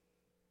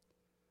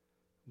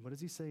 What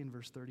does he say in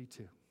verse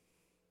 32?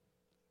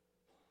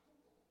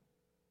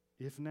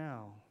 If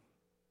now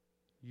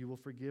you will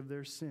forgive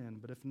their sin,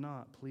 but if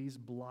not, please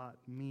blot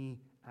me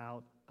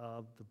out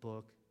of the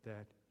book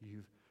that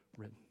you've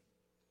written.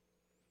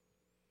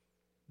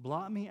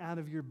 Blot me out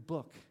of your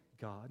book,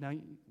 God. Now,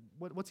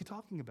 what's he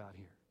talking about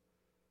here?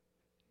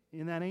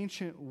 In that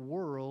ancient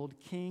world,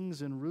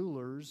 kings and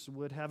rulers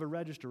would have a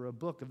register, a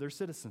book of their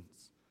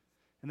citizens.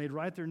 And they'd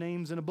write their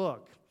names in a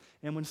book.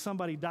 And when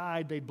somebody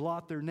died, they'd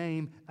blot their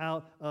name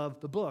out of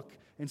the book.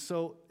 And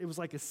so it was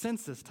like a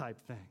census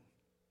type thing.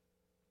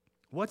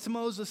 What's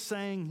Moses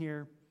saying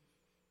here?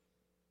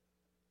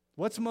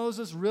 What's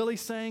Moses really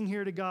saying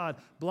here to God?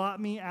 Blot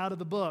me out of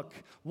the book.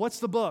 What's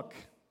the book?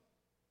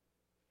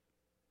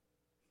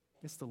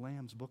 It's the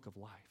Lamb's book of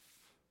life.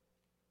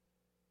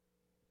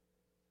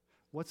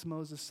 What's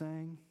Moses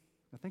saying?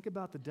 Now think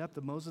about the depth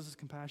of Moses'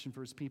 compassion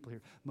for his people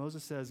here.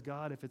 Moses says,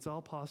 God, if it's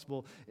all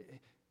possible,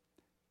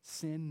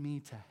 send me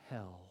to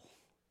hell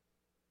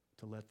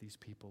to let these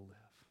people live.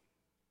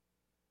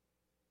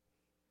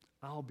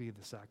 I'll be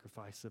the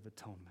sacrifice of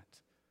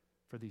atonement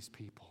for these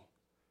people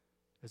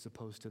as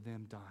opposed to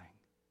them dying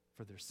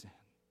for their sin.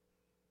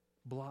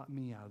 Blot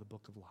me out of the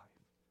book of life.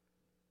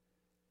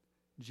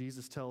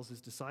 Jesus tells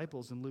his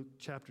disciples in Luke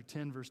chapter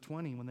 10, verse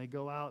 20, when they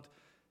go out,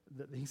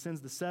 he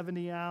sends the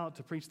 70 out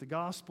to preach the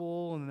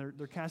gospel, and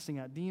they're casting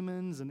out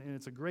demons, and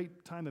it's a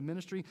great time of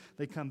ministry.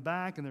 They come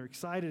back, and they're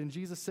excited, and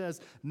Jesus says,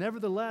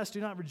 nevertheless,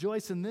 do not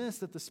rejoice in this,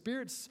 that the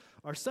spirits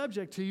are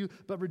subject to you,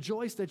 but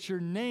rejoice that your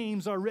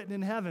names are written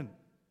in heaven.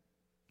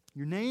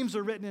 Your names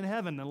are written in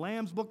heaven, the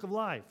Lamb's book of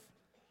life.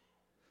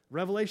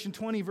 Revelation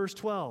 20, verse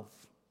 12.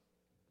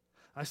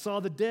 I saw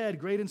the dead,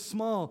 great and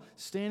small,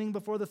 standing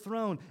before the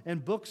throne,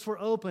 and books were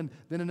opened.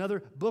 Then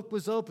another book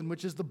was opened,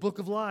 which is the book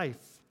of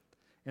life.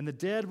 And the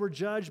dead were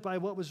judged by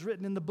what was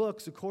written in the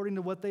books according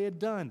to what they had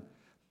done.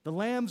 The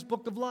Lamb's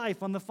book of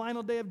life on the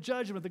final day of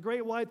judgment, the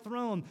great white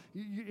throne.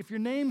 If your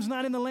name's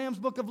not in the Lamb's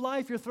book of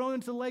life, you're thrown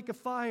into the lake of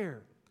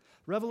fire.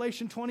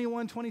 Revelation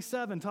 21,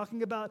 27,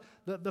 talking about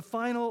the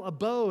final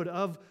abode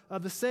of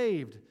the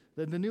saved,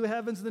 the new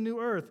heavens and the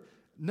new earth.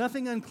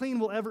 Nothing unclean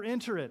will ever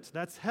enter it.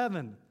 That's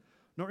heaven.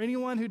 Nor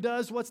anyone who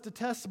does what's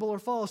detestable or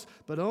false,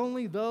 but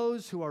only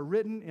those who are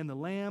written in the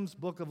Lamb's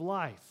book of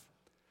life.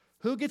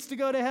 Who gets to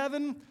go to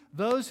heaven?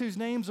 Those whose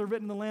names are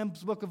written in the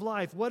Lamb's book of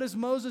life. What does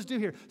Moses do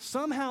here?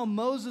 Somehow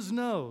Moses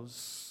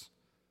knows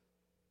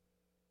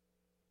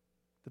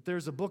that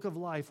there's a book of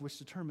life which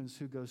determines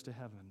who goes to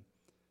heaven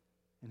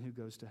and who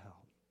goes to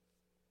hell.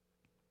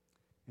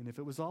 And if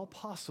it was all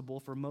possible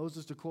for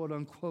Moses to, quote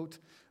unquote,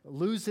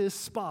 lose his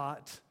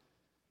spot,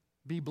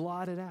 be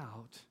blotted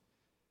out,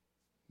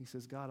 he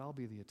says, God, I'll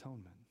be the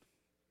atonement.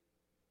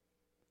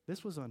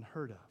 This was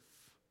unheard of.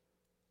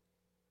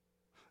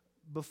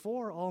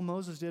 Before, all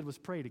Moses did was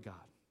pray to God.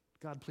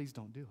 God, please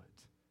don't do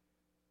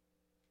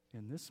it.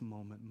 In this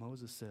moment,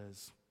 Moses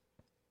says,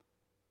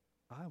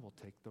 I will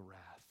take the wrath.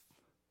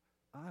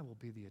 I will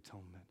be the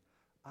atonement.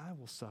 I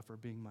will suffer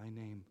being my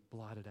name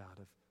blotted out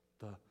of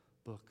the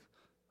book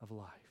of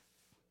life.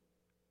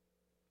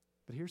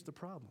 But here's the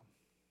problem.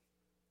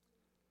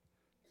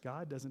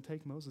 God doesn't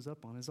take Moses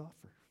up on his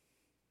offer.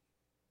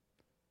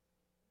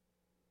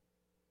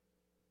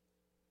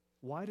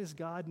 Why does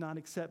God not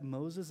accept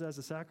Moses as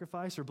a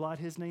sacrifice or blot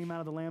his name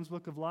out of the Lamb's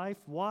book of life?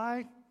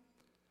 Why?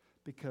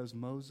 Because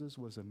Moses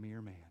was a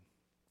mere man,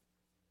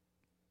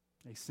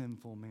 a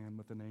sinful man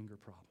with an anger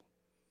problem.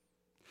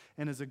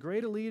 And as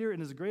great a leader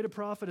and as great a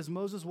prophet as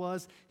Moses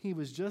was, he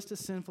was just as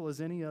sinful as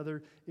any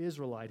other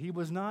Israelite. He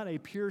was not a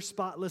pure,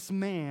 spotless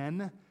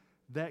man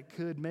that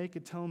could make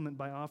atonement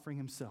by offering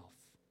himself.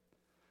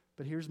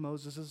 But here's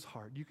Moses'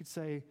 heart. You could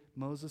say,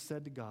 Moses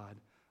said to God,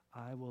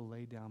 I will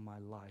lay down my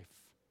life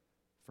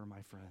for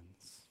my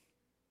friends.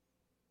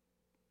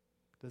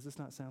 Does this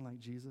not sound like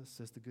Jesus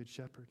as the Good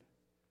Shepherd?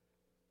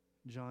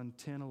 John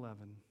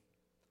 10:11.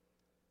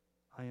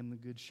 I am the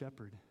Good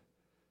Shepherd.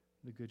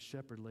 The Good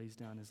Shepherd lays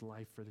down his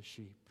life for the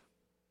sheep.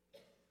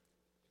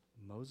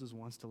 Moses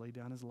wants to lay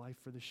down his life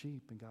for the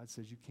sheep, and God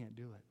says, you can't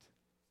do it.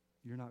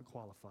 You're not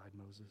qualified,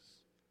 Moses.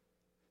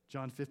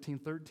 John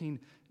 15:13,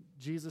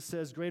 Jesus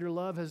says, greater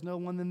love has no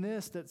one than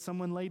this, that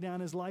someone lay down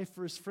his life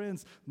for his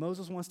friends.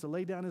 Moses wants to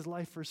lay down his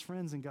life for his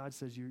friends, and God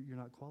says, you're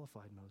not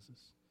qualified, Moses.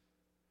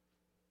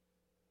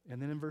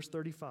 And then in verse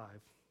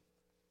 35,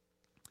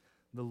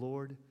 the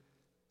Lord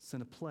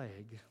sent a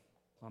plague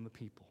on the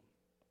people.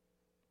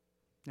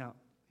 Now,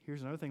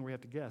 Here's another thing we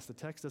have to guess. The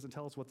text doesn't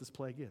tell us what this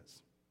plague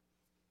is.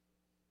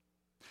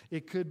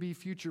 It could be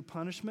future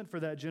punishment for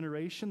that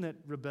generation that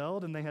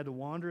rebelled and they had to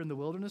wander in the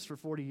wilderness for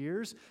 40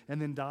 years and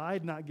then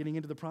died not getting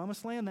into the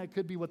promised land. That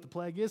could be what the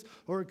plague is.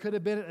 Or it could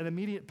have been an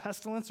immediate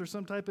pestilence or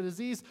some type of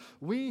disease.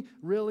 We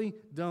really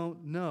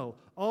don't know.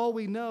 All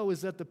we know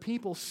is that the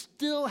people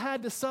still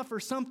had to suffer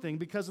something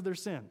because of their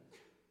sin.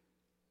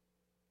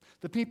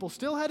 The people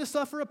still had to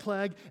suffer a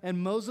plague,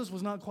 and Moses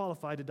was not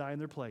qualified to die in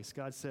their place.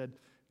 God said,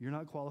 "You're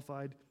not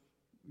qualified.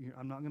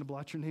 I'm not going to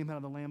blot your name out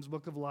of the Lamb's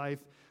book of life.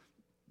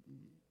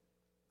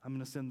 I'm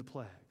going to send the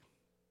plague."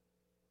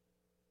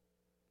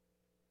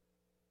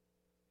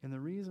 And the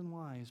reason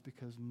why is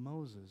because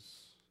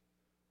Moses,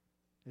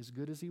 as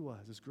good as he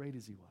was, as great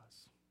as he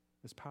was,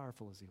 as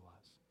powerful as he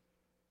was,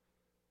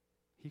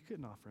 he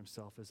couldn't offer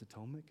himself as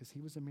atonement because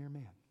he was a mere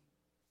man.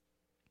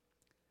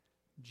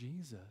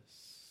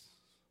 Jesus,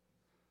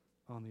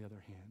 on the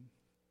other hand,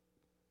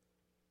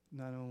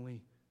 not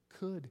only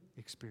could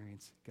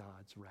experience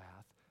God's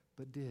wrath,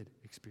 but did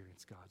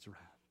experience God's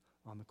wrath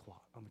on the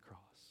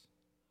cross.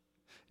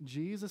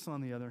 Jesus, on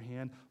the other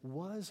hand,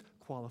 was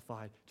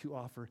qualified to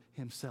offer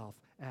himself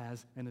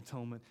as an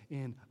atonement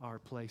in our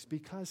place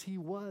because he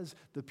was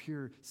the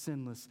pure,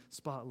 sinless,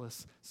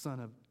 spotless Son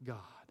of God.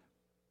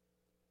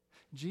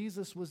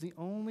 Jesus was the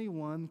only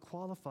one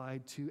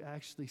qualified to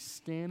actually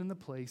stand in the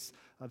place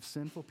of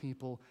sinful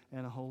people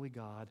and a holy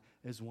God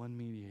as one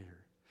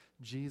mediator.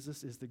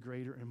 Jesus is the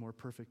greater and more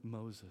perfect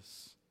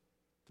Moses.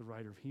 The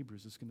writer of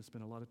Hebrews is going to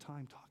spend a lot of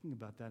time talking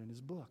about that in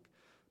his book.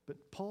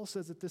 But Paul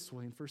says it this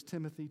way in 1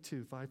 Timothy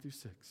 2, 5 through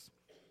 6.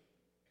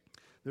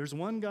 There's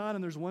one God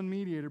and there's one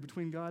mediator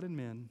between God and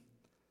men.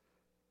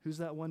 Who's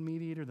that one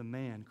mediator? The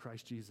man,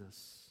 Christ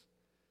Jesus,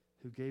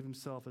 who gave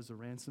himself as a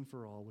ransom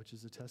for all, which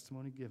is a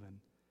testimony given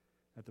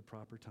at the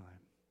proper time.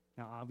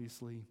 Now,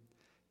 obviously,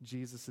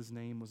 Jesus'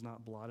 name was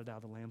not blotted out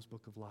of the Lamb's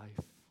book of life.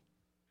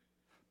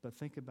 But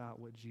think about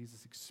what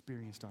Jesus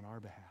experienced on our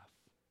behalf.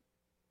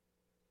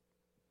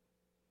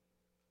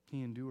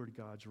 He endured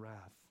God's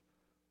wrath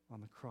on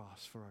the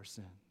cross for our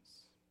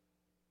sins.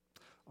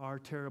 Our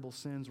terrible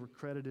sins were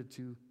credited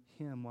to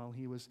him while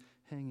he was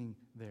hanging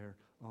there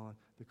on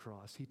the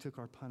cross. He took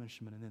our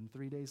punishment, and then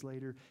 3 days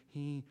later,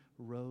 he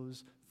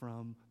rose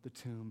from the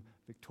tomb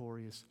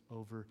victorious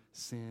over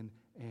sin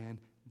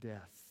and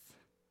death.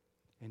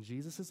 And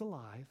Jesus is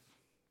alive,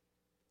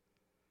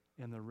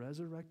 and the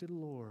resurrected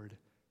Lord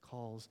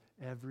calls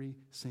every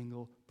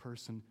single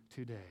person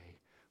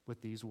today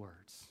with these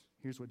words.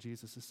 Here's what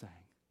Jesus is saying.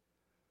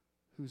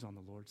 Who's on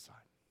the Lord's side?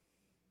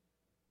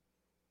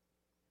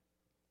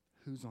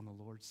 Who's on the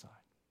Lord's side?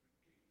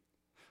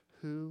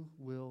 Who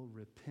will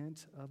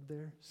repent of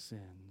their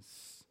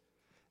sins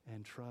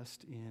and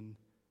trust in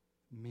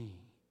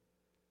me,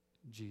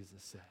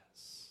 Jesus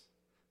says.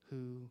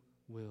 Who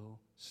will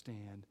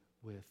stand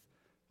with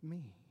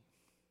me?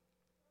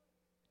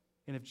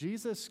 And if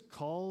Jesus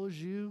calls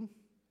you,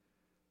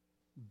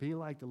 be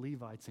like the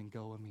Levites and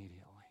go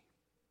immediately.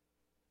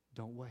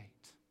 Don't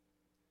wait.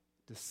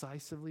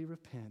 Decisively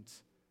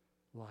repent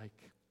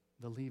like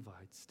the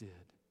Levites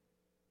did.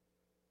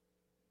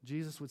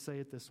 Jesus would say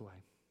it this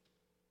way.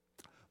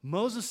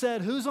 Moses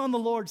said, "Who's on the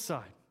Lord's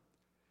side?"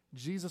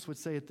 Jesus would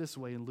say it this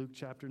way in Luke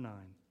chapter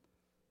 9,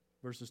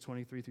 verses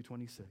 23 through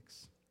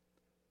 26.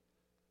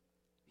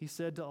 He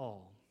said to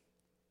all,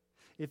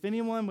 "If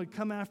anyone would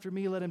come after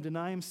me, let him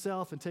deny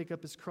himself and take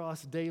up his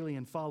cross daily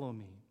and follow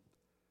me.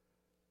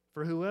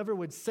 For whoever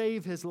would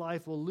save his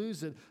life will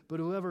lose it, but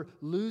whoever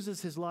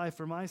loses his life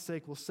for my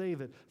sake will save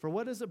it. For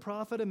what does it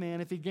profit a man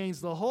if he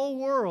gains the whole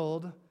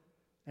world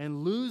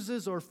and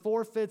loses or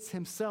forfeits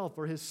himself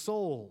or his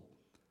soul?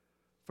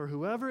 For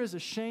whoever is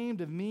ashamed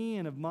of me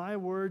and of my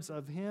words,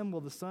 of him will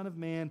the Son of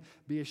Man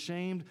be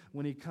ashamed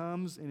when he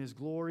comes in his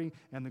glory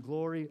and the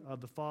glory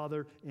of the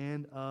Father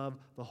and of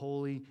the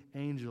holy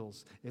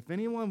angels. If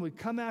anyone would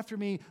come after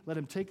me, let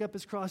him take up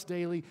his cross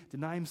daily,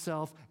 deny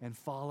himself, and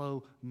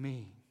follow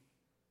me."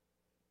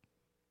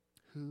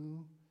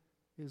 Who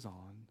is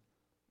on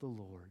the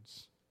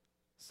Lord's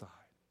side?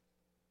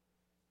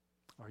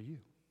 Are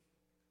you?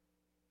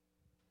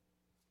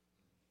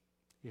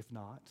 If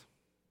not,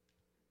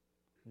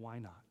 why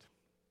not?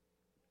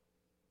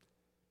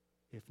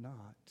 If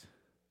not,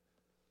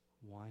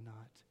 why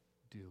not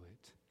do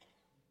it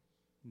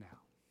now?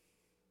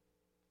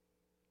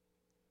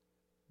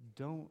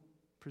 Don't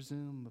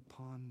presume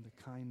upon the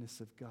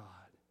kindness of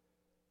God.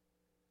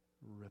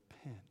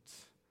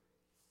 Repent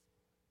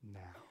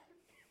now.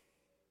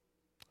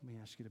 Let me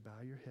ask you to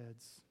bow your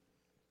heads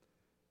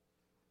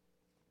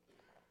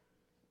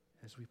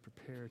as we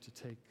prepare to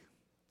take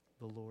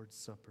the Lord's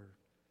Supper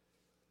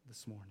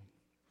this morning.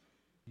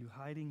 Are you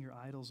hiding your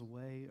idols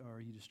away, or are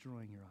you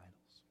destroying your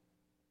idols?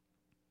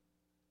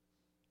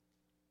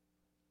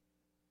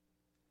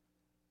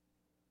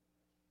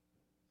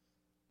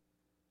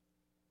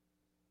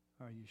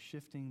 Are you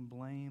shifting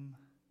blame,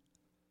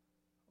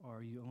 or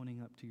are you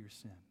owning up to your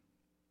sin?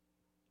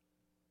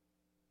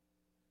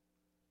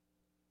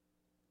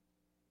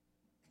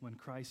 When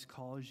Christ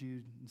calls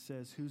you and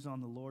says, "Who's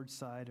on the Lord's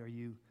side?" are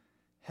you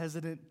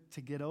hesitant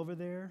to get over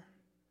there?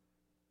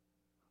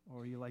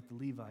 Or are you like the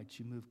Levites,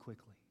 you move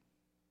quickly?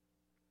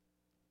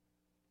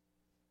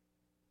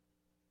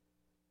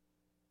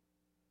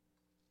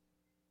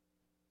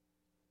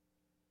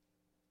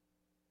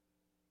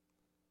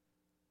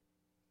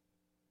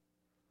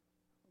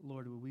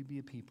 Lord, will we be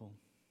a people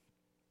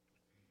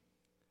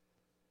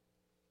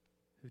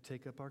who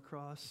take up our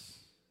cross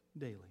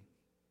daily,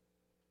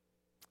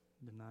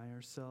 deny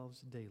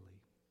ourselves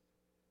daily,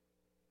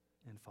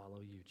 and follow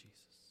you,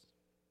 Jesus?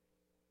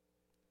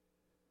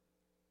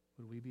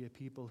 Would we be a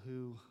people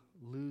who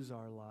lose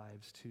our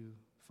lives to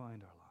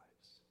find our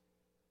lives?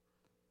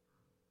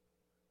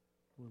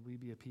 Would we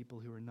be a people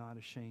who are not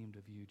ashamed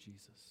of you,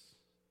 Jesus?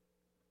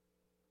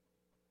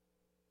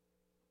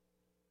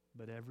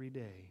 But every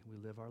day we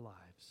live our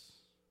lives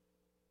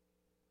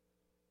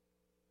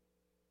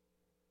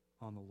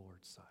on the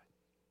Lord's side.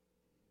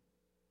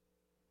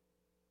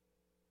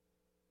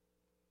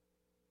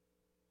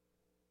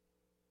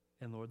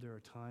 And Lord, there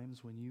are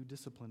times when you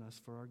discipline us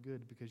for our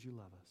good because you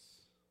love us.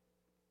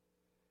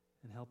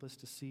 And help us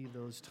to see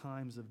those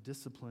times of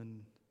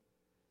discipline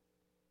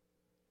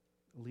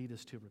lead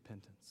us to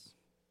repentance.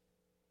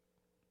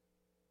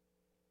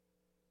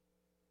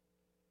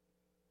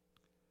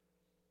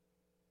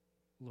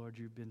 Lord,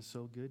 you've been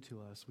so good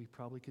to us. We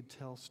probably could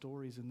tell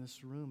stories in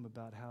this room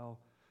about how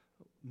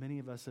many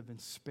of us have been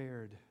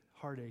spared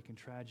heartache and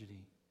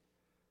tragedy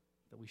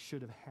that we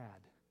should have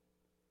had,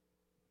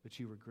 but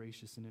you were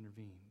gracious and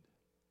intervened.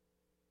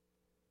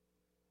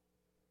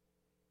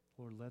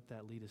 Lord, let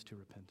that lead us to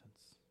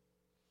repentance.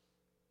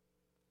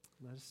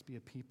 Let us be a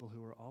people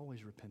who are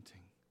always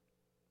repenting,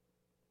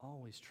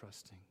 always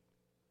trusting,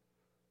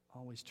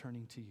 always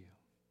turning to you.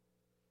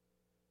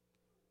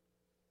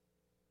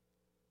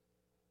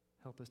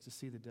 Help us to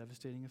see the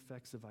devastating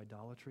effects of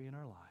idolatry in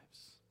our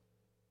lives.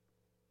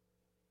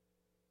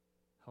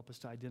 Help us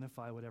to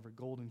identify whatever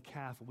golden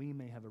calf we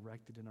may have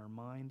erected in our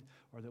mind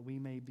or that we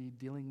may be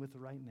dealing with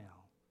right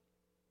now.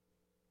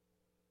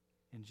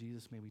 And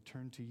Jesus, may we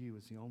turn to you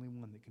as the only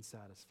one that can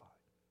satisfy,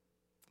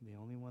 the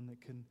only one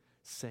that can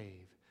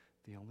save,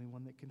 the only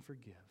one that can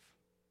forgive,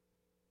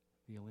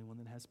 the only one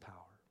that has power.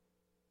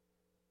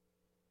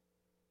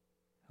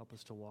 Help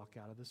us to walk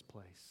out of this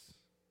place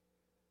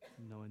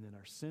knowing that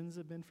our sins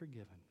have been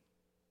forgiven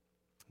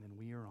and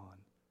we are on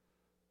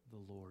the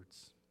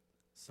Lord's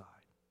side.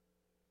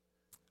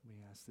 We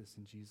ask this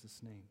in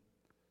Jesus' name.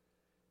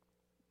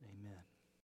 Amen.